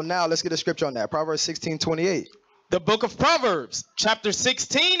right, so now let's get a scripture on that. Proverbs 16:28. The book of Proverbs, chapter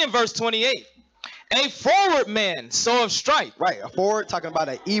 16 and verse 28. A forward man soweth strife. Right, a forward talking about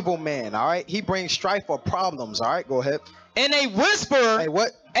an evil man. All right, he brings strife or problems. All right, go ahead. And a whisperer. A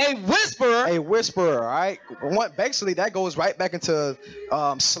what? A whisperer. A whisperer. All right. Basically, that goes right back into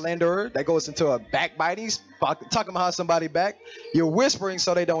slanderer. That goes into a backbiting. Talking about somebody back. You're whispering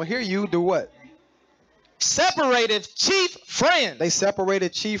so they don't hear you. Do what? Separated chief friends. They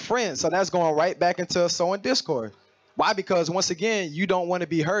separated chief friends. So that's going right back into sowing discord. Why? Because once again, you don't want to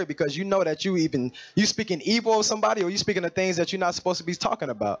be heard because you know that you speaking evil of somebody or you speaking of things that you're not supposed to be talking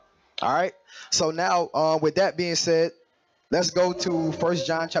about. All right. So now, with that being said, let's go to 1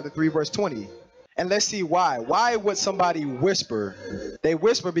 John chapter 3 verse 20. And let's see why. Why would somebody whisper? They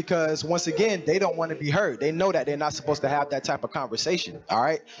whisper because once again, they don't want to be heard. They know that they're not supposed to have that type of conversation. All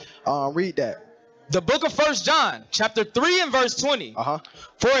right. Read that. The book of 1 John chapter 3 and verse 20.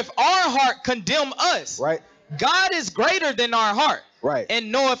 For if our heart condemn us, right, God is greater than our heart, right,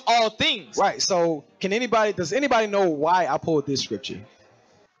 and knoweth all things. Right. So does anybody know why I pulled this scripture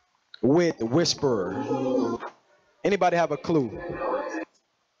with the whisperer? Anybody have a clue?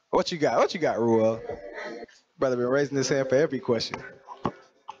 What you got? What you got, Ruel? Brother been raising his hand for every question.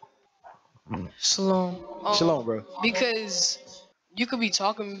 Shalom. Shalom, bro. Because you could be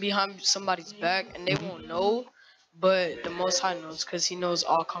talking behind somebody's back and they won't know, but the Most High knows because He knows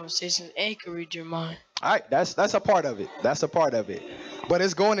all conversations and He can read your mind. All right, that's a part of it. That's a part of it. But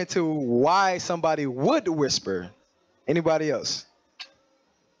it's going into why somebody would whisper. Anybody else?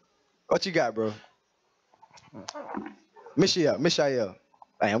 What you got, bro? Mishael.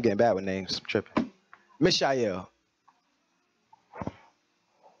 Hey, I'm getting bad with names. I'm tripping. Mishael.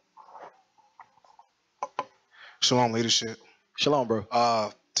 Shalom, leadership. Shalom, bro.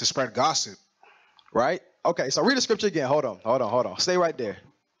 To spread gossip. Right? Okay, so read the scripture again. Hold on. Stay right there.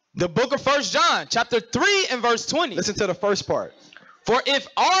 The book of 1 John, chapter 3 and verse 20. Listen to the first part. For if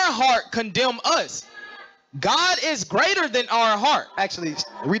our heart condemn us, God is greater than our heart. Actually,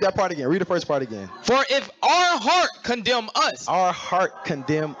 read that part again. Read the first part again. For if our heart condemn us. Our heart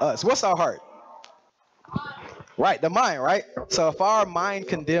condemn us. What's our heart? Right, the mind, right? So if our mind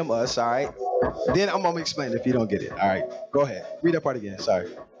condemn us, all right, then I'm going to explain if you don't get it. All right, go ahead. Read that part again. Sorry.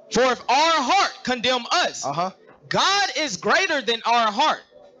 For if our heart condemn us, God is greater than our heart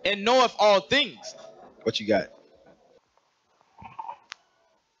and knoweth all things. What you got?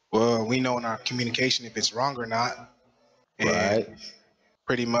 Well, we know in our communication if it's wrong or not. And right.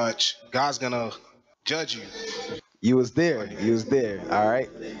 Pretty much, God's going to judge you. You was there. All right.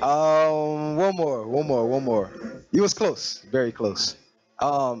 One more. You was close. Very close.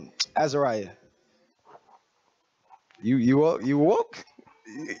 Azariah. You woke?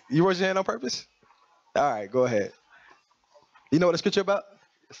 You raised your hand on purpose? All right, go ahead. You know what the scripture about?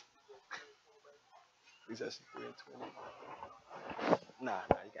 Nah,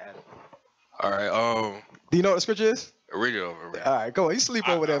 you can add it. All right. Do you know what the scripture is? Read it over. All right, go on. You sleep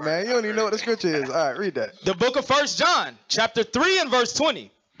over there, man. You don't even know what the scripture is. All right, read that. The book of 1 John, chapter 3 and verse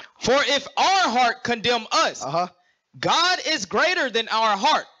 20. For if our heart condemn us, God is greater than our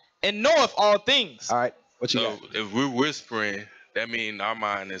heart and knoweth all things. All right, what you got? If we're whispering, that means our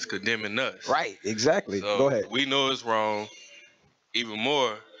mind is condemning us. Right, exactly. So go ahead. We know it's wrong. Even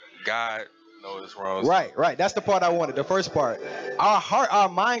more, God knows it's wrong. Right. That's the part I wanted. The first part. Our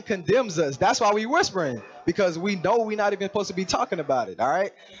mind condemns us. That's why we whispering. Because we know we're not even supposed to be talking about it. All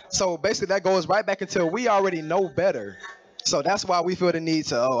right. So basically that goes right back until we already know better. So that's why we feel the need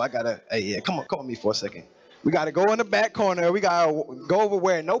to, come on with me for a second. We got to go in the back corner. We got to go over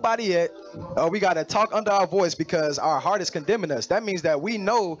where nobody at. We got to talk under our voice because our heart is condemning us. That means that we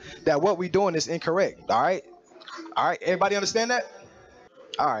know that what we're doing is incorrect. All right. Everybody understand that?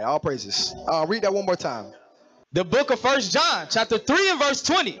 All right. All praises. Read that one more time. The book of 1 John, chapter 3 and verse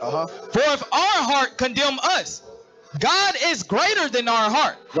 20. For if our heart condemn us, God is greater than our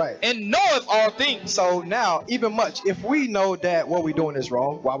heart, right, and knoweth all things. So now, even much, if we know that what we're doing is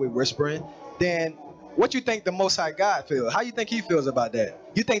wrong while we're whispering, then what you think the Most High God feels? How you think He feels about that?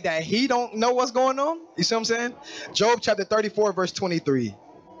 You think that He don't know what's going on? You see what I'm saying? Job chapter 34 verse 23.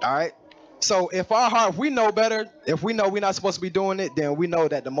 All right. So if our heart, if we know better, if we know we're not supposed to be doing it, then we know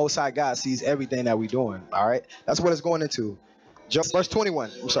that the Most High God sees everything that we're doing. All right. That's what it's going into. Just verse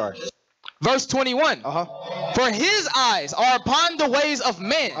 21. I'm sorry. Verse 21. For his eyes are upon the ways of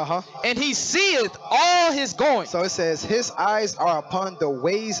men, and he seeth all his goings. So it says, his eyes are upon the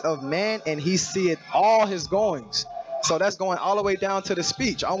ways of man, and he seeth all his goings. So that's going all the way down to the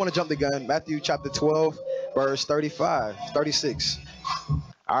speech. I want to jump the gun. Matthew chapter 12, verse 35, 36.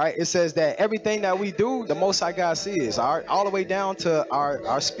 All right, it says that everything that we do, the Most High God sees, all right, all the way down to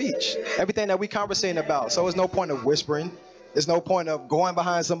our speech, everything that we conversating about. So there's no point of whispering. There's no point of going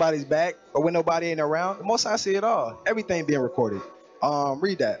behind somebody's back or when nobody ain't around. The Most High see it all. Everything being recorded.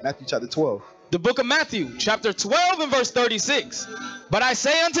 Read that, Matthew chapter 12. The book of Matthew, chapter 12 and verse 36. But I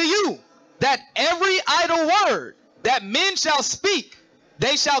say unto you that every idle word that men shall speak,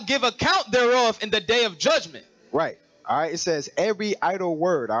 they shall give account thereof in the day of judgment. Right. All right. It says every idle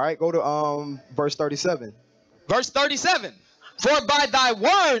word. All right. Go to verse 37. Verse 37. For by thy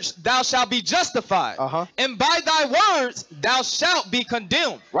words thou shalt be justified, and by thy words thou shalt be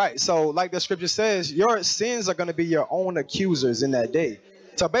condemned. Right. So like the scripture says, your sins are going to be your own accusers in that day.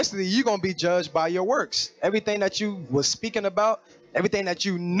 So basically, you're going to be judged by your works. Everything that you was speaking about, everything that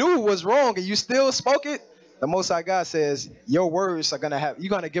you knew was wrong and you still spoke it, the Most High God says your words are going to have, you're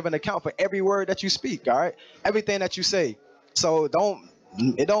going to give an account for every word that you speak, all right? Everything that you say. So it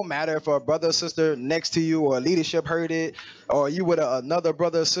don't matter if a brother or sister next to you or leadership heard it, or you with another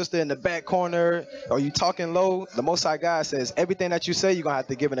brother or sister in the back corner, or you talking low. The Most High God says everything that you say, you're going to have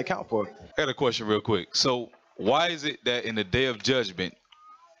to give an account for. I got a question real quick. So why is it that in the day of judgment,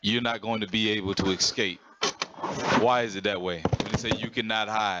 you're not going to be able to escape? Why is it that way? When they say you cannot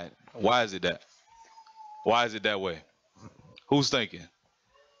hide, why is it that? Why is it that way? Who's thinking?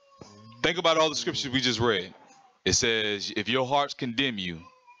 Think about all the scriptures we just read. It says, if your hearts condemn you,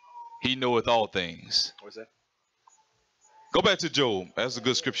 he knoweth all things. What's that? Go back to Job. That's a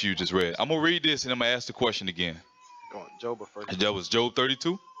good scripture you just read. I'm going to read this and I'm going to ask the question again. Go on, Job first. That was Job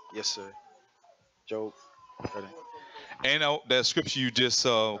 32? Yes, sir. Job 30. And that scripture you just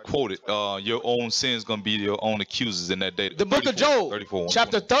quoted, your own sins going to be your own accusers in that day. The book of Job,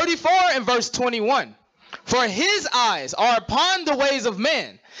 chapter 34 and verse 21. For his eyes are upon the ways of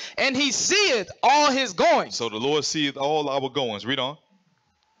men, and he seeth all his goings. So the Lord seeth all our goings. Read on.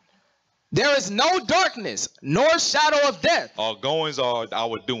 There is no darkness, nor shadow of death. Our goings are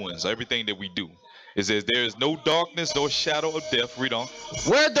our doings, everything that we do. It says there is no darkness, nor shadow of death. Read on.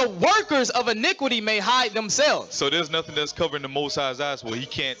 Where the workers of iniquity may hide themselves. So there's nothing that's covering the Most High's eyes where he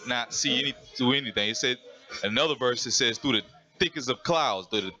can't not see through anything. It said, in another verse, it says, through the thickest of clouds,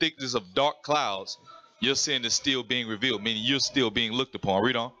 through the thickness of dark clouds, your sin is still being revealed, meaning you're still being looked upon.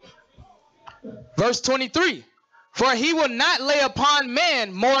 Read on. Verse 23. For he will not lay upon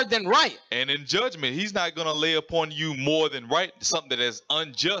man more than right. And in judgment, he's not going to lay upon you more than right, something that is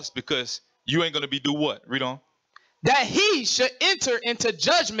unjust, because you ain't going to be do what? Read on. That he should enter into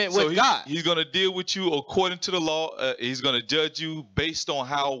judgment with God. He's going to deal with you according to the law. He's going to judge you based on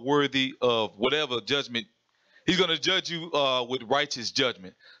how worthy of whatever judgment. He's going to judge you with righteous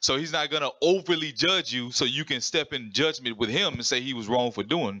judgment. So he's not going to overly judge you so you can step in judgment with him and say he was wrong for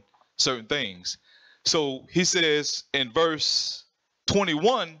doing certain things. So he says in verse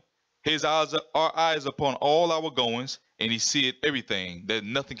 21, his eyes are eyes upon all our goings, and he seeth everything, that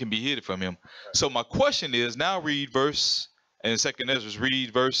nothing can be hidden from him. So my question is, now read verse, and second Ezra,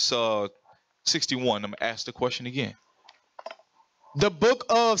 read verse 61. I'm going to ask the question again. The book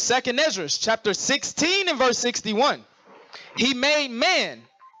of 2nd Ezra, chapter 16 and verse 61. He made man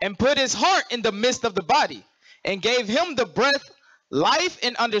and put his heart in the midst of the body, and gave him the breath, life,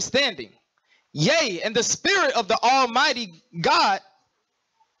 and understanding. Yea, and the spirit of the Almighty God.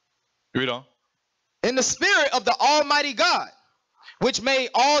 Read on. In the spirit of the Almighty God, which made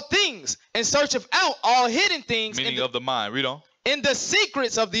all things, and searcheth out all hidden things. Meaning of the mind. Read on. In the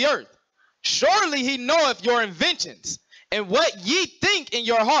secrets of the earth. Surely he knoweth your inventions, and what ye think in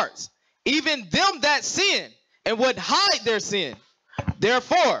your hearts, even them that sin, and would hide their sin.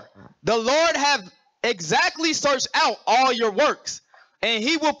 Therefore, the Lord hath exactly searched out all your works, and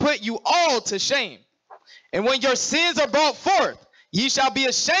he will put you all to shame. And when your sins are brought forth, ye shall be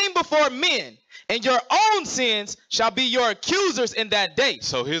ashamed before men, and your own sins shall be your accusers in that day.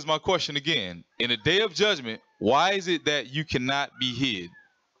 So here's my question again. In the day of judgment, why is it that you cannot be hid?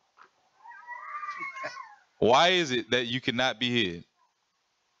 Why is it that you cannot be hid?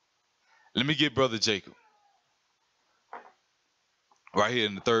 Let me get Brother Jacob. Right here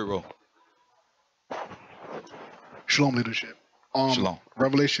in the third row. Shalom, leadership. Shalom.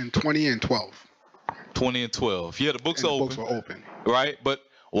 Revelation 20 and 12. 20 and 12. Yeah, the books are open. Books are open. Right? But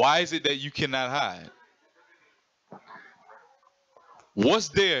Why is it that you cannot hide? What's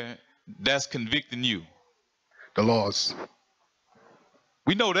there that's convicting you? The laws.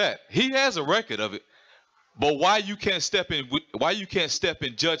 We know that. He has a record of it. But why you can't step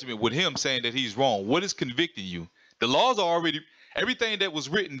in judgment with him saying that he's wrong? What is convicting you? The laws are already, everything that was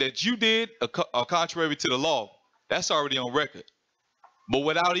written that you did contrary to the law, that's already on record. But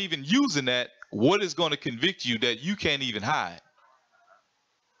without even using that, what is going to convict you that you can't even hide?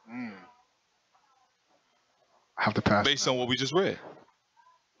 I have to pass. Based on what we just read.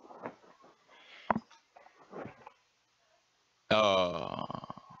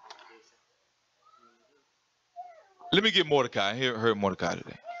 Let me get Mordecai. I heard Mordecai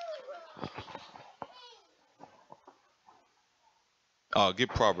today. Get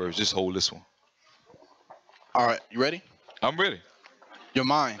Proverbs. Just hold this one. All right, you ready? I'm ready. Your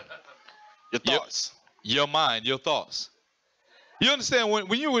mind, your thoughts. Your mind, your thoughts. You understand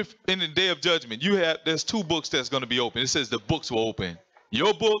when you're in the day of judgment, there's two books that's going to be open. It says the books will open.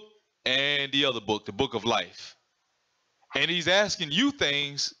 Your book and the other book, the book of life. And he's asking you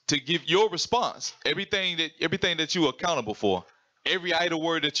things to give your response. Everything that you're accountable for. Every idle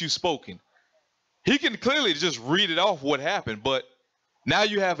word that you've spoken. He can clearly just read it off what happened, but now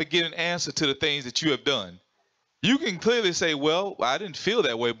you have to get an answer to the things that you have done. You can clearly say, well, I didn't feel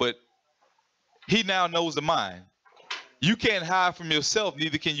that way, but he now knows the mind. You can't hide from yourself,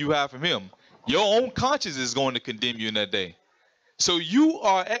 neither can you hide from him. Your own conscience is going to condemn you in that day. So you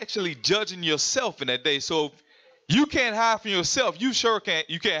are actually judging yourself in that day. So if you can't hide from yourself, you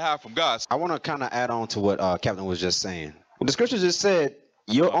can't hide from God. I want to kind of add on to what Captain was just saying. Well, the scripture just said,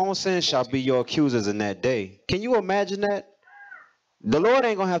 your own sin shall be your accusers in that day. Can you imagine that? The Lord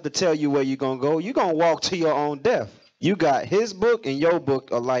ain't going to have to tell you where you're going to go. You're going to walk to your own death. You got his book and your book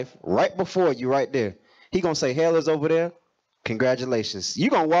of life right before you right there. He going to say, hell is over there. Congratulations. You're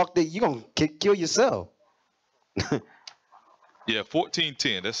going to walk there. You're going to kill yourself. Yeah,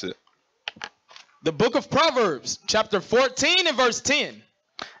 14:10. That's it. The book of Proverbs, chapter 14 and verse 10.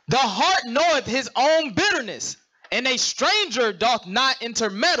 The heart knoweth his own bitterness, and a stranger doth not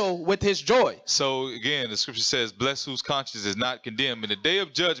intermeddle with his joy. So again, the scripture says, bless whose conscience is not condemned. In the day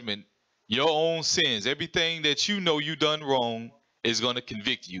of judgment, your own sins, everything that you know you done wrong is going to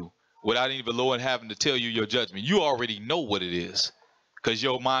convict you without even the Lord having to tell you your judgment. You already know what it is because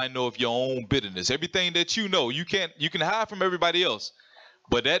your mind knoweth your own bitterness. Everything that you know, you can hide from everybody else.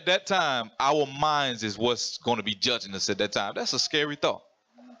 But at that time, our minds is what's going to be judging us at that time. That's a scary thought.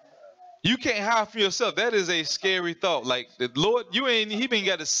 You can't hide from yourself. That is a scary thought. Like the Lord, he ain't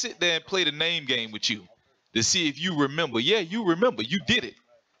got to sit there and play the name game with you to see if you remember. Yeah, you remember. You did it.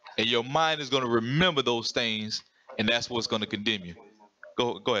 And your mind is going to remember those things, and that's what's going to condemn you.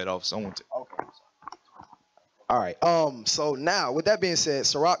 Go ahead, officer. I want to. Okay. All right. So now, with that being said,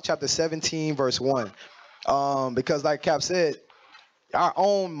 Sirach chapter 17, verse 1. Because like Cap said, our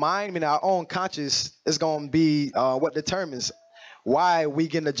own mind, our own conscience is going to be what determines why we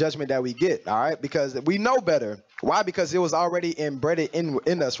get the judgment that we get. All right, because we know better. Why? Because it was already embedded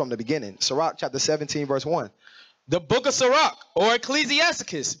in us from the beginning. Sirach chapter 17, verse 1. The book of Sirach, or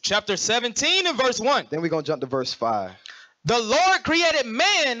Ecclesiasticus, chapter 17 and verse 1. Then we're going to jump to verse 5. The Lord created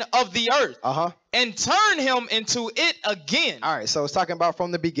man of the earth and turned him into it again. All right, so it's talking about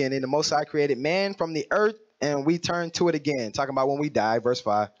from the beginning. The Most High created man from the earth, and we turn to it again. Talking about when we die, verse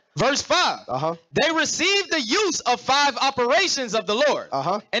 5. Verse 5. They received the use of 5 operations of the Lord.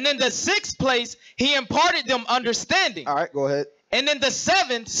 And in the 6th place, he imparted them understanding. All right, go ahead. And in the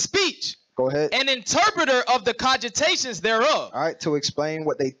 7th, speech. Go ahead. An interpreter of the cogitations thereof. All right, to explain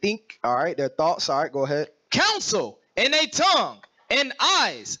what they think. All right, their thoughts. All right, go ahead. Counsel, and a tongue, and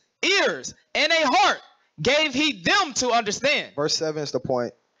eyes, ears, and a heart gave he them to understand. Verse 7 is the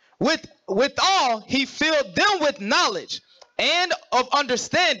point. Withal, he filled them with knowledge and of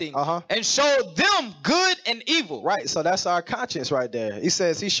understanding, and showed them good and evil. Right, so that's our conscience right there. He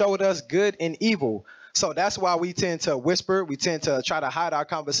says he showed us good and evil. So that's why we tend to whisper. We tend to try to hide our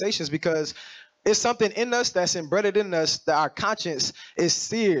conversations because it's something in us that's embedded in us that our conscience is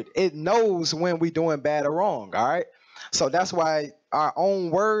seared. It knows when we're doing bad or wrong, all right? So that's why our own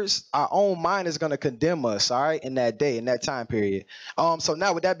words, our own mind is going to condemn us, all right, in that day, in that time period. So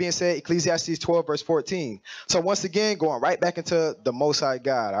now with that being said, Ecclesiastes 12, verse 14. So once again, going right back into the Most High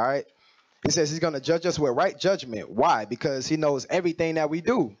God, all right? He says he's going to judge us with right judgment. Why? Because he knows everything that we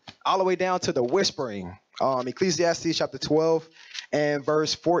do, all the way down to the whispering. Ecclesiastes chapter 12 and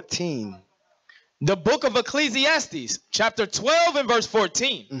verse 14. The book of Ecclesiastes, chapter 12 and verse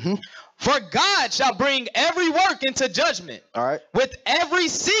 14. For God shall bring every work into judgment. All right. With every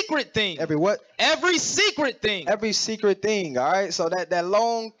secret thing. Every what? Every secret thing. Every secret thing. All right. So that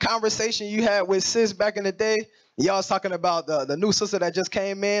long conversation you had with sis back in the day, y'all was talking about the new sister that just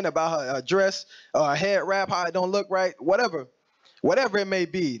came in, about her dress, her head wrap, how it don't look right, whatever it may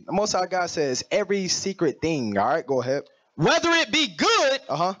be. The Most High God says every secret thing. All right. Go ahead. Whether it be good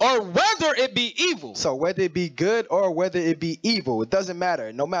or whether it be evil. So whether it be good or whether it be evil, it doesn't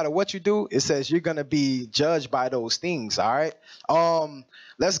matter. No matter what you do, it says you're going to be judged by those things. All right.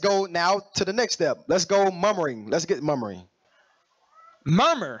 Let's go now to the next step. Let's go murmuring. Let's get murmuring.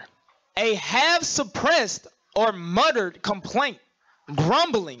 Murmur, a half suppressed or muttered complaint,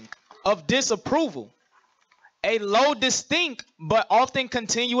 grumbling of disapproval, a low, distinct but often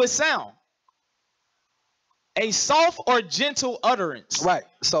continuous sound. A soft or gentle utterance. Right.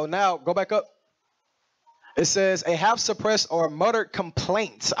 So now go back up. It says a half suppressed or muttered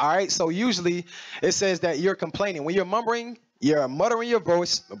complaint. All right. So usually it says that you're complaining. When you're murmuring, you're muttering your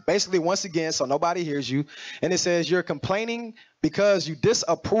voice, basically once again, so nobody hears you. And it says you're complaining because you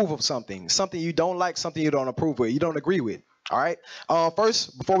disapprove of something you don't like, something you don't approve with, you don't agree with. All right.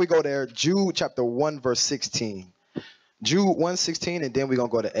 First, before we go there, Jude chapter 1, verse 16. Jude 1:16, and then we're going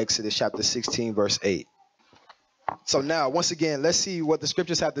to go to Exodus chapter 16, verse 8. So now, once again, let's see what the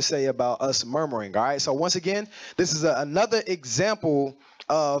scriptures have to say about us murmuring. All right. So once again, this is another example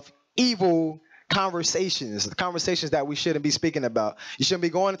of evil conversations, the conversations that we shouldn't be speaking about. You shouldn't be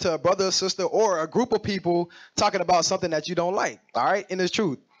going to a brother or sister or a group of people talking about something that you don't like. All right. In the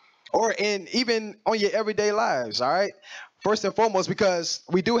truth, or even on your everyday lives. All right. First and foremost, because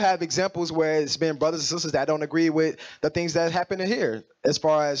we do have examples where it's been brothers and sisters that don't agree with the things that happen in here, as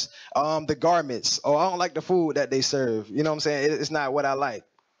far as the garments, or I don't like the food that they serve. You know what I'm saying? It's not what I like.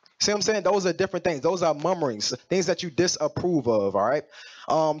 See what I'm saying? Those are different things. Those are murmurings, things that you disapprove of. All right.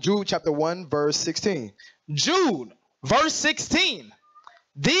 Jude chapter 1, verse 16. Jude, verse 16.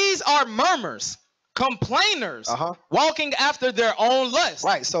 These are murmurs, complainers, walking after their own lust.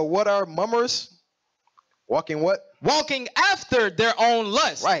 Right. So what are murmurs? Walking what? Walking after their own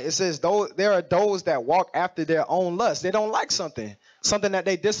lust. Right. It says there are those that walk after their own lust. They don't like something that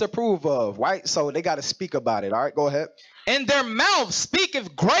they disapprove of. Right. So they got to speak about it. All right. Go ahead. And their mouth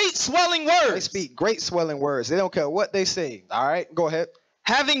speaketh great swelling words. They speak great swelling words. They don't care what they say. All right. Go ahead.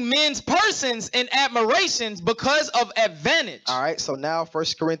 Having men's persons in admirations because of advantage. All right. So now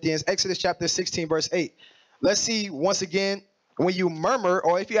Exodus chapter 16, verse 8. Let's see once again, when you murmur,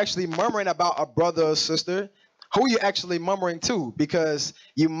 or if you're actually murmuring about a brother or sister, who you actually murmuring to, because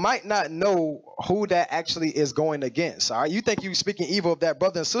you might not know who that actually is going against. All right. You think you're speaking evil of that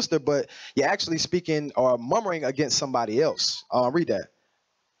brother and sister, but you're actually speaking or murmuring against somebody else. Read that.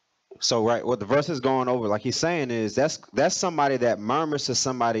 So right, what the verse is going over, like he's saying, is that's somebody that murmurs to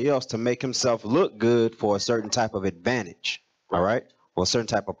somebody else to make himself look good for a certain type of advantage. All right, or a certain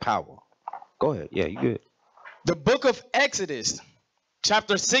type of power. Go ahead. Yeah, you good. The book of Exodus,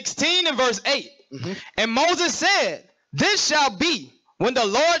 chapter 16 and verse 8. And Moses said, this shall be when the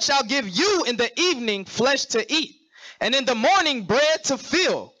Lord shall give you in the evening flesh to eat, and in the morning bread to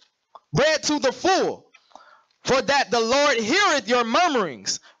fill, bread to the full. For that the Lord heareth your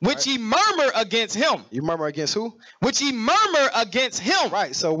murmurings, which ye murmur against him. You murmur against who? Which ye murmur against him.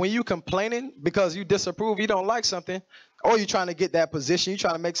 Right. So when you complaining because you disapprove, you don't like something, or you're trying to get that position, you're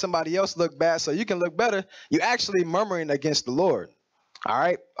trying to make somebody else look bad so you can look better, you're actually murmuring against the Lord. All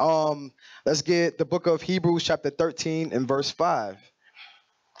right. Let's get the book of Hebrews chapter 13 and verse 5.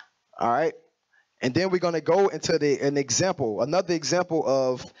 All right. And then we're going to go into another example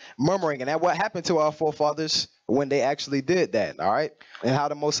of murmuring, and that what happened to our forefathers when they actually did that. All right. And how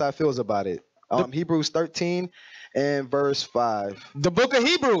the Most High feels about it. Hebrews 13 and verse 5. The book of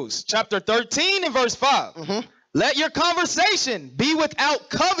Hebrews chapter 13 and verse 5. Let your conversation be without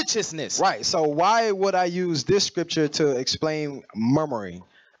covetousness. Right. So why would I use this scripture to explain murmuring?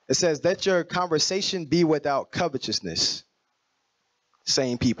 It says, let your conversation be without covetousness.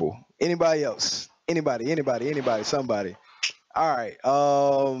 Same people. Anybody else? Anybody, somebody. All right.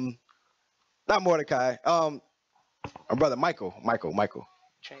 Not Mordecai. Our brother Michael.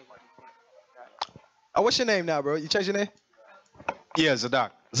 Oh, what's your name now, bro? You changed your name? Yeah,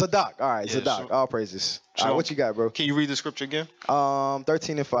 Zadok. Zadok. All right, Yeah, Zadok. sure. All praises. Sure. All right, what you got, bro? Can you read the scripture again?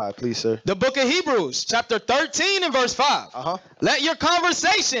 13 and 5, please, sir. The book of Hebrews, chapter 13 and verse 5. Let your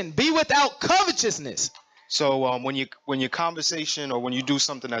conversation be without covetousness. So when your conversation or when you do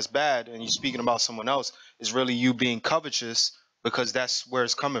something that's bad and you're speaking about someone else, is really you being covetous because that's where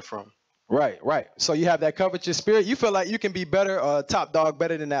it's coming from. Right. So you have that covetous spirit. You feel like you can be better, top dog,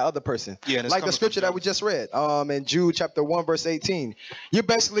 better than that other person. Yeah, and it's like the coming scripture from that we just read, in Jude chapter 1, verse 18. You're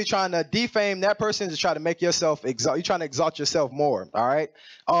basically trying to defame that person to try to make yourself exalt. You're trying to exalt yourself more. All right.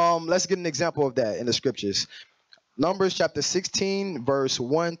 Let's get an example of that in the scriptures. Numbers chapter 16, verse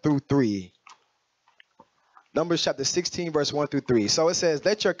 1 through 3. Numbers chapter 16, verse 1 through 3. So it says,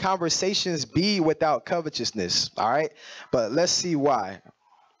 let your conversations be without covetousness. All right. But let's see why.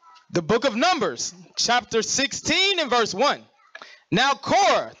 The book of Numbers, chapter 16 and verse 1. Now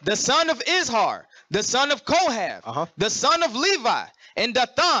Korah, the son of Izhar, the son of Kohath, the son of Levi, and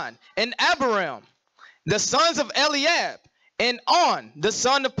Dathan, and Abiram, the sons of Eliab, and On, the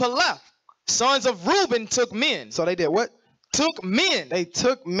son of Peleth, sons of Reuben, took men. So they did what? Took men. They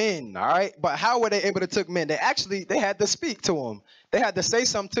took men, all right? But how were they able to take men? They had to speak to them. They had to say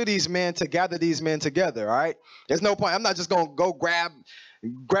something to these men to gather these men together, all right? There's no point. I'm not just going to go grab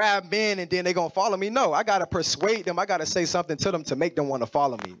men and then they're going to follow me. No, I got to persuade them. I got to say something to them to make them want to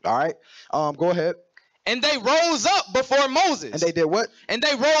follow me, all right? Go ahead. And they rose up before Moses. And they did what? And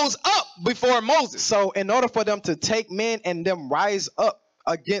they rose up before Moses. So in order for them to take men and them rise up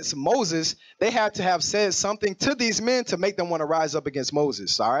against Moses, they had to have said something to these men to make them want to rise up against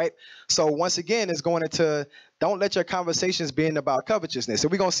Moses. All right. So once again, it's going into don't let your conversations be about covetousness. So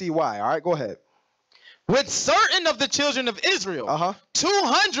we're going to see why. All right. Go ahead. With certain of the children of Israel,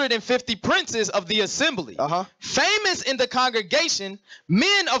 250 princes of the assembly, famous in the congregation,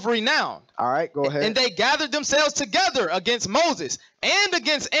 men of renown. All right. Go ahead. And they gathered themselves together against Moses and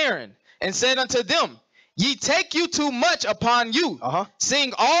against Aaron and said unto them, ye take you too much upon you,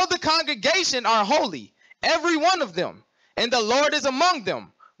 seeing all the congregation are holy, every one of them, and the Lord is among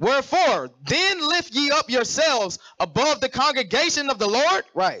them. Wherefore, then lift ye up yourselves above the congregation of the Lord.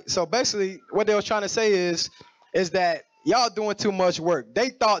 Right. So basically, what they were trying to say is that y'all doing too much work. They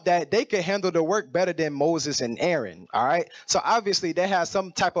thought that they could handle the work better than Moses and Aaron. All right. So obviously, they had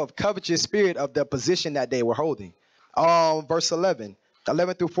some type of covetous spirit of the position that they were holding. Verse 11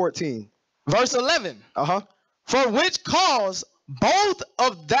 through 14. Verse 11. For which cause both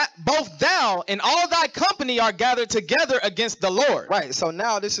thou and all thy company are gathered together against the Lord. Right. So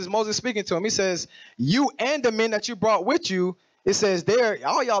now this is Moses speaking to him. He says, you and the men that you brought with you, it says there,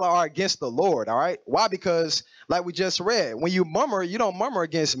 all y'all are against the Lord. All right. Why? Because like we just read, when you murmur, you don't murmur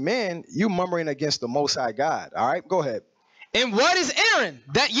against men, you murmuring against the Most High God. All right. Go ahead. And what is Aaron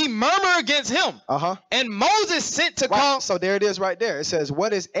that ye murmur against him? And Moses sent to call. So there it is right there. It says,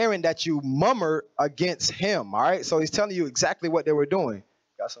 what is Aaron that you murmur against him? All right. So he's telling you exactly what they were doing.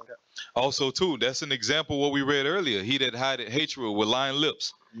 Got something? Also, too, that's an example of what we read earlier. He that hideth hatred with lying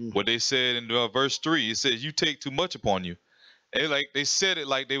lips. What they said in verse 3, it says, you take too much upon you. They said it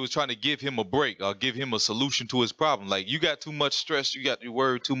like they was trying to give him a break or give him a solution to his problem. Like, you got too much stress. You got your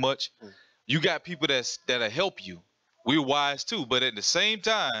worried too much. You got people that'll help you. We're wise too, but at the same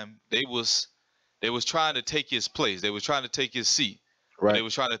time, they was trying to take his place. They was trying to take his seat. Right. They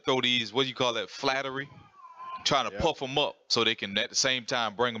was trying to throw these, what do you call that, flattery, trying to puff him up so they can at the same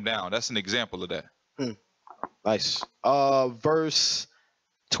time bring him down. That's an example of that. Nice. Verse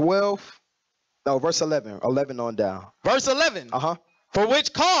 12. No, verse 11. 11 on down. Verse 11. For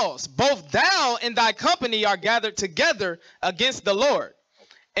which cause both thou and thy company are gathered together against the Lord.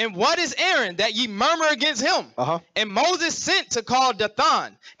 And what is Aaron that ye murmur against him? And Moses sent to call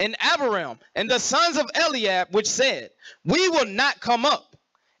Dathan and Abiram and the sons of Eliab, which said, we will not come up.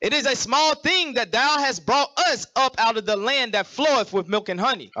 It is a small thing that thou hast brought us up out of the land that floweth with milk and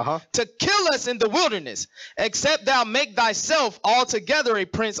honey, to kill us in the wilderness, except thou make thyself altogether a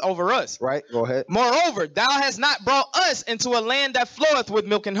prince over us. Right, go ahead. Moreover, thou hast not brought us into a land that floweth with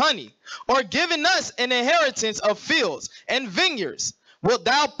milk and honey, or given us an inheritance of fields and vineyards. Wilt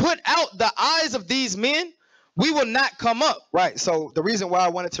thou put out the eyes of these men? We will not come up. Right. So the reason why I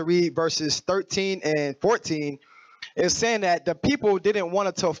wanted to read verses 13 and 14 is saying that the people didn't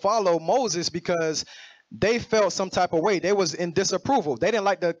want to follow Moses because they felt some type of way. They was in disapproval. They didn't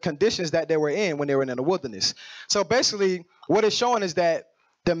like the conditions that they were in when they were in the wilderness. So basically what it's showing is that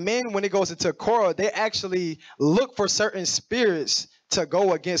the men, when it goes into Korah, they actually look for certain spirits to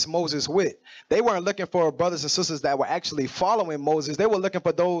go against Moses with. They weren't looking for brothers and sisters that were actually following Moses. They were looking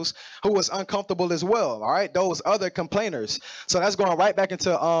for those who was uncomfortable as well. All right, those other complainers. So that's going right back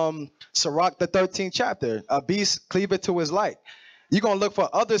into Sirach, the 13th chapter. A beast cleaveth to his like. You're going to look for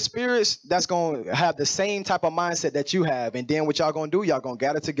other spirits that's going to have the same type of mindset that you have. And then what y'all going to do, y'all going to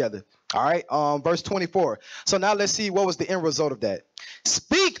gather together. All right, verse 24. So now let's see what was the end result of that.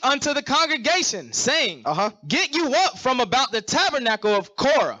 Speak unto the congregation, saying, get you up from about the tabernacle of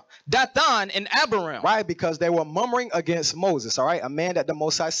Korah, Dathan, and Abiram. Right, because they were murmuring against Moses, all right? A man that the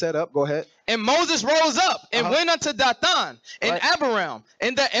Most High set up. Go ahead. And Moses rose up and went unto Dathan and Abiram,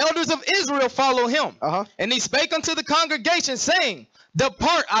 and the elders of Israel follow him. And he spake unto the congregation, saying,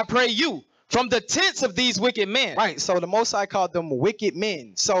 Depart, I pray you, from the tents of these wicked men. Right, so the Most High called them wicked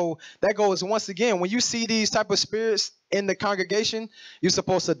men. So that goes once again, when you see these type of spirits in the congregation, you're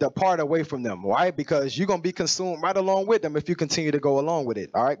supposed to depart away from them, right? Because you're going to be consumed right along with them if you continue to go along with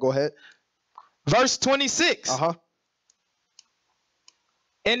it. All right, go ahead. Verse 26.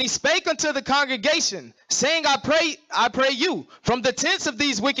 And he spake unto the congregation, saying, I pray you, from the tents of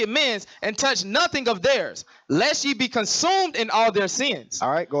these wicked men, and touch nothing of theirs, lest ye be consumed in all their sins.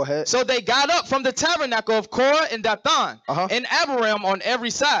 All right, go ahead. So they got up from the tabernacle of Korah and Dathan, and Abiram on every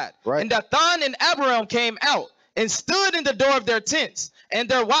side. And Dathan and Abiram came out, and stood in the door of their tents, and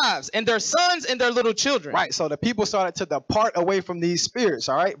their wives, and their sons, and their little children. Right, so the people started to depart away from these spirits,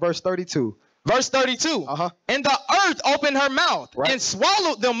 all right? Verse 32. Verse 32. And the earth opened her mouth and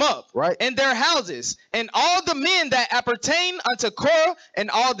swallowed them up, and their houses, and all the men that appertain unto Korah,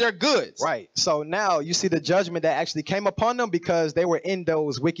 and all their goods. Right. So now you see the judgment that actually came upon them because they were in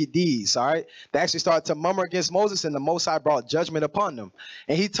those wicked deeds. All right. They actually started to murmur against Moses, and the Most High brought judgment upon them.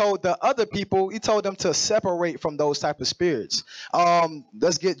 And he told the other people, he told them to separate from those type of spirits.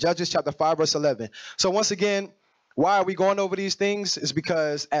 Let's get Judges chapter 5, verse 11. So once again, why are we going over these things? Is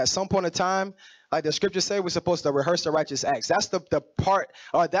because at some point in time, like the scriptures say, we're supposed to rehearse the righteous acts. That's the part,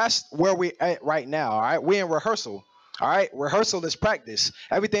 that's where we're at right now, all right? We're in rehearsal, all right? Rehearsal is practice.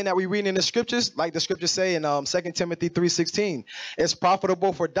 Everything that we read in the scriptures, like the scriptures say in 2 Timothy 3:16, is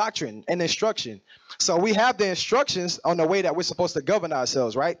profitable for doctrine and instruction. So we have the instructions on the way that we're supposed to govern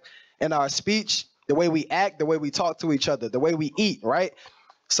ourselves, right? In our speech, the way we act, the way we talk to each other, the way we eat, right?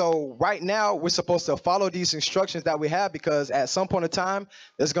 So right now, we're supposed to follow these instructions that we have, because at some point in time,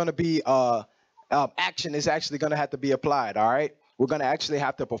 there's going to be action is actually going to have to be applied, all right? We're going to actually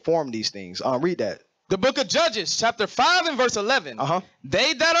have to perform these things. Read that. The book of Judges, chapter 5 and verse 11.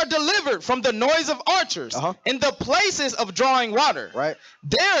 They that are delivered from the noise of archers in the places of drawing water,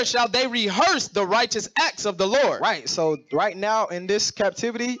 there shall they rehearse the righteous acts of the Lord. Right. So right now in this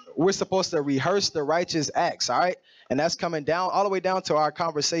captivity, we're supposed to rehearse the righteous acts, all right? And that's coming down all the way down to our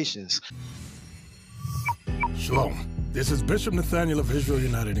conversations. Shalom. This is Bishop Nathaniel of Israel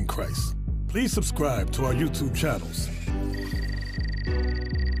United in Christ. Please subscribe to our YouTube channels.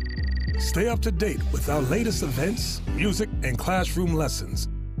 Stay up to date with our latest events, music, and classroom lessons.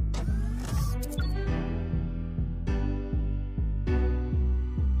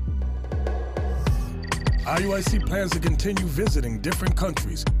 IUIC plans to continue visiting different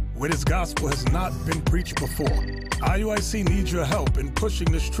countries where this gospel has not been preached before. IUIC needs your help in pushing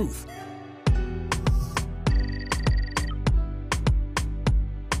this truth.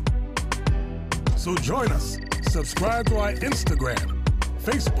 So join us. Subscribe to our Instagram,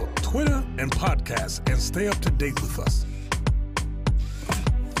 Facebook, Twitter, and podcasts, and stay up to date with us.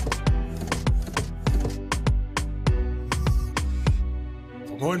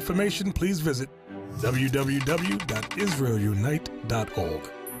 For more information, please visit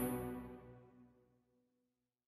www.israelunite.org.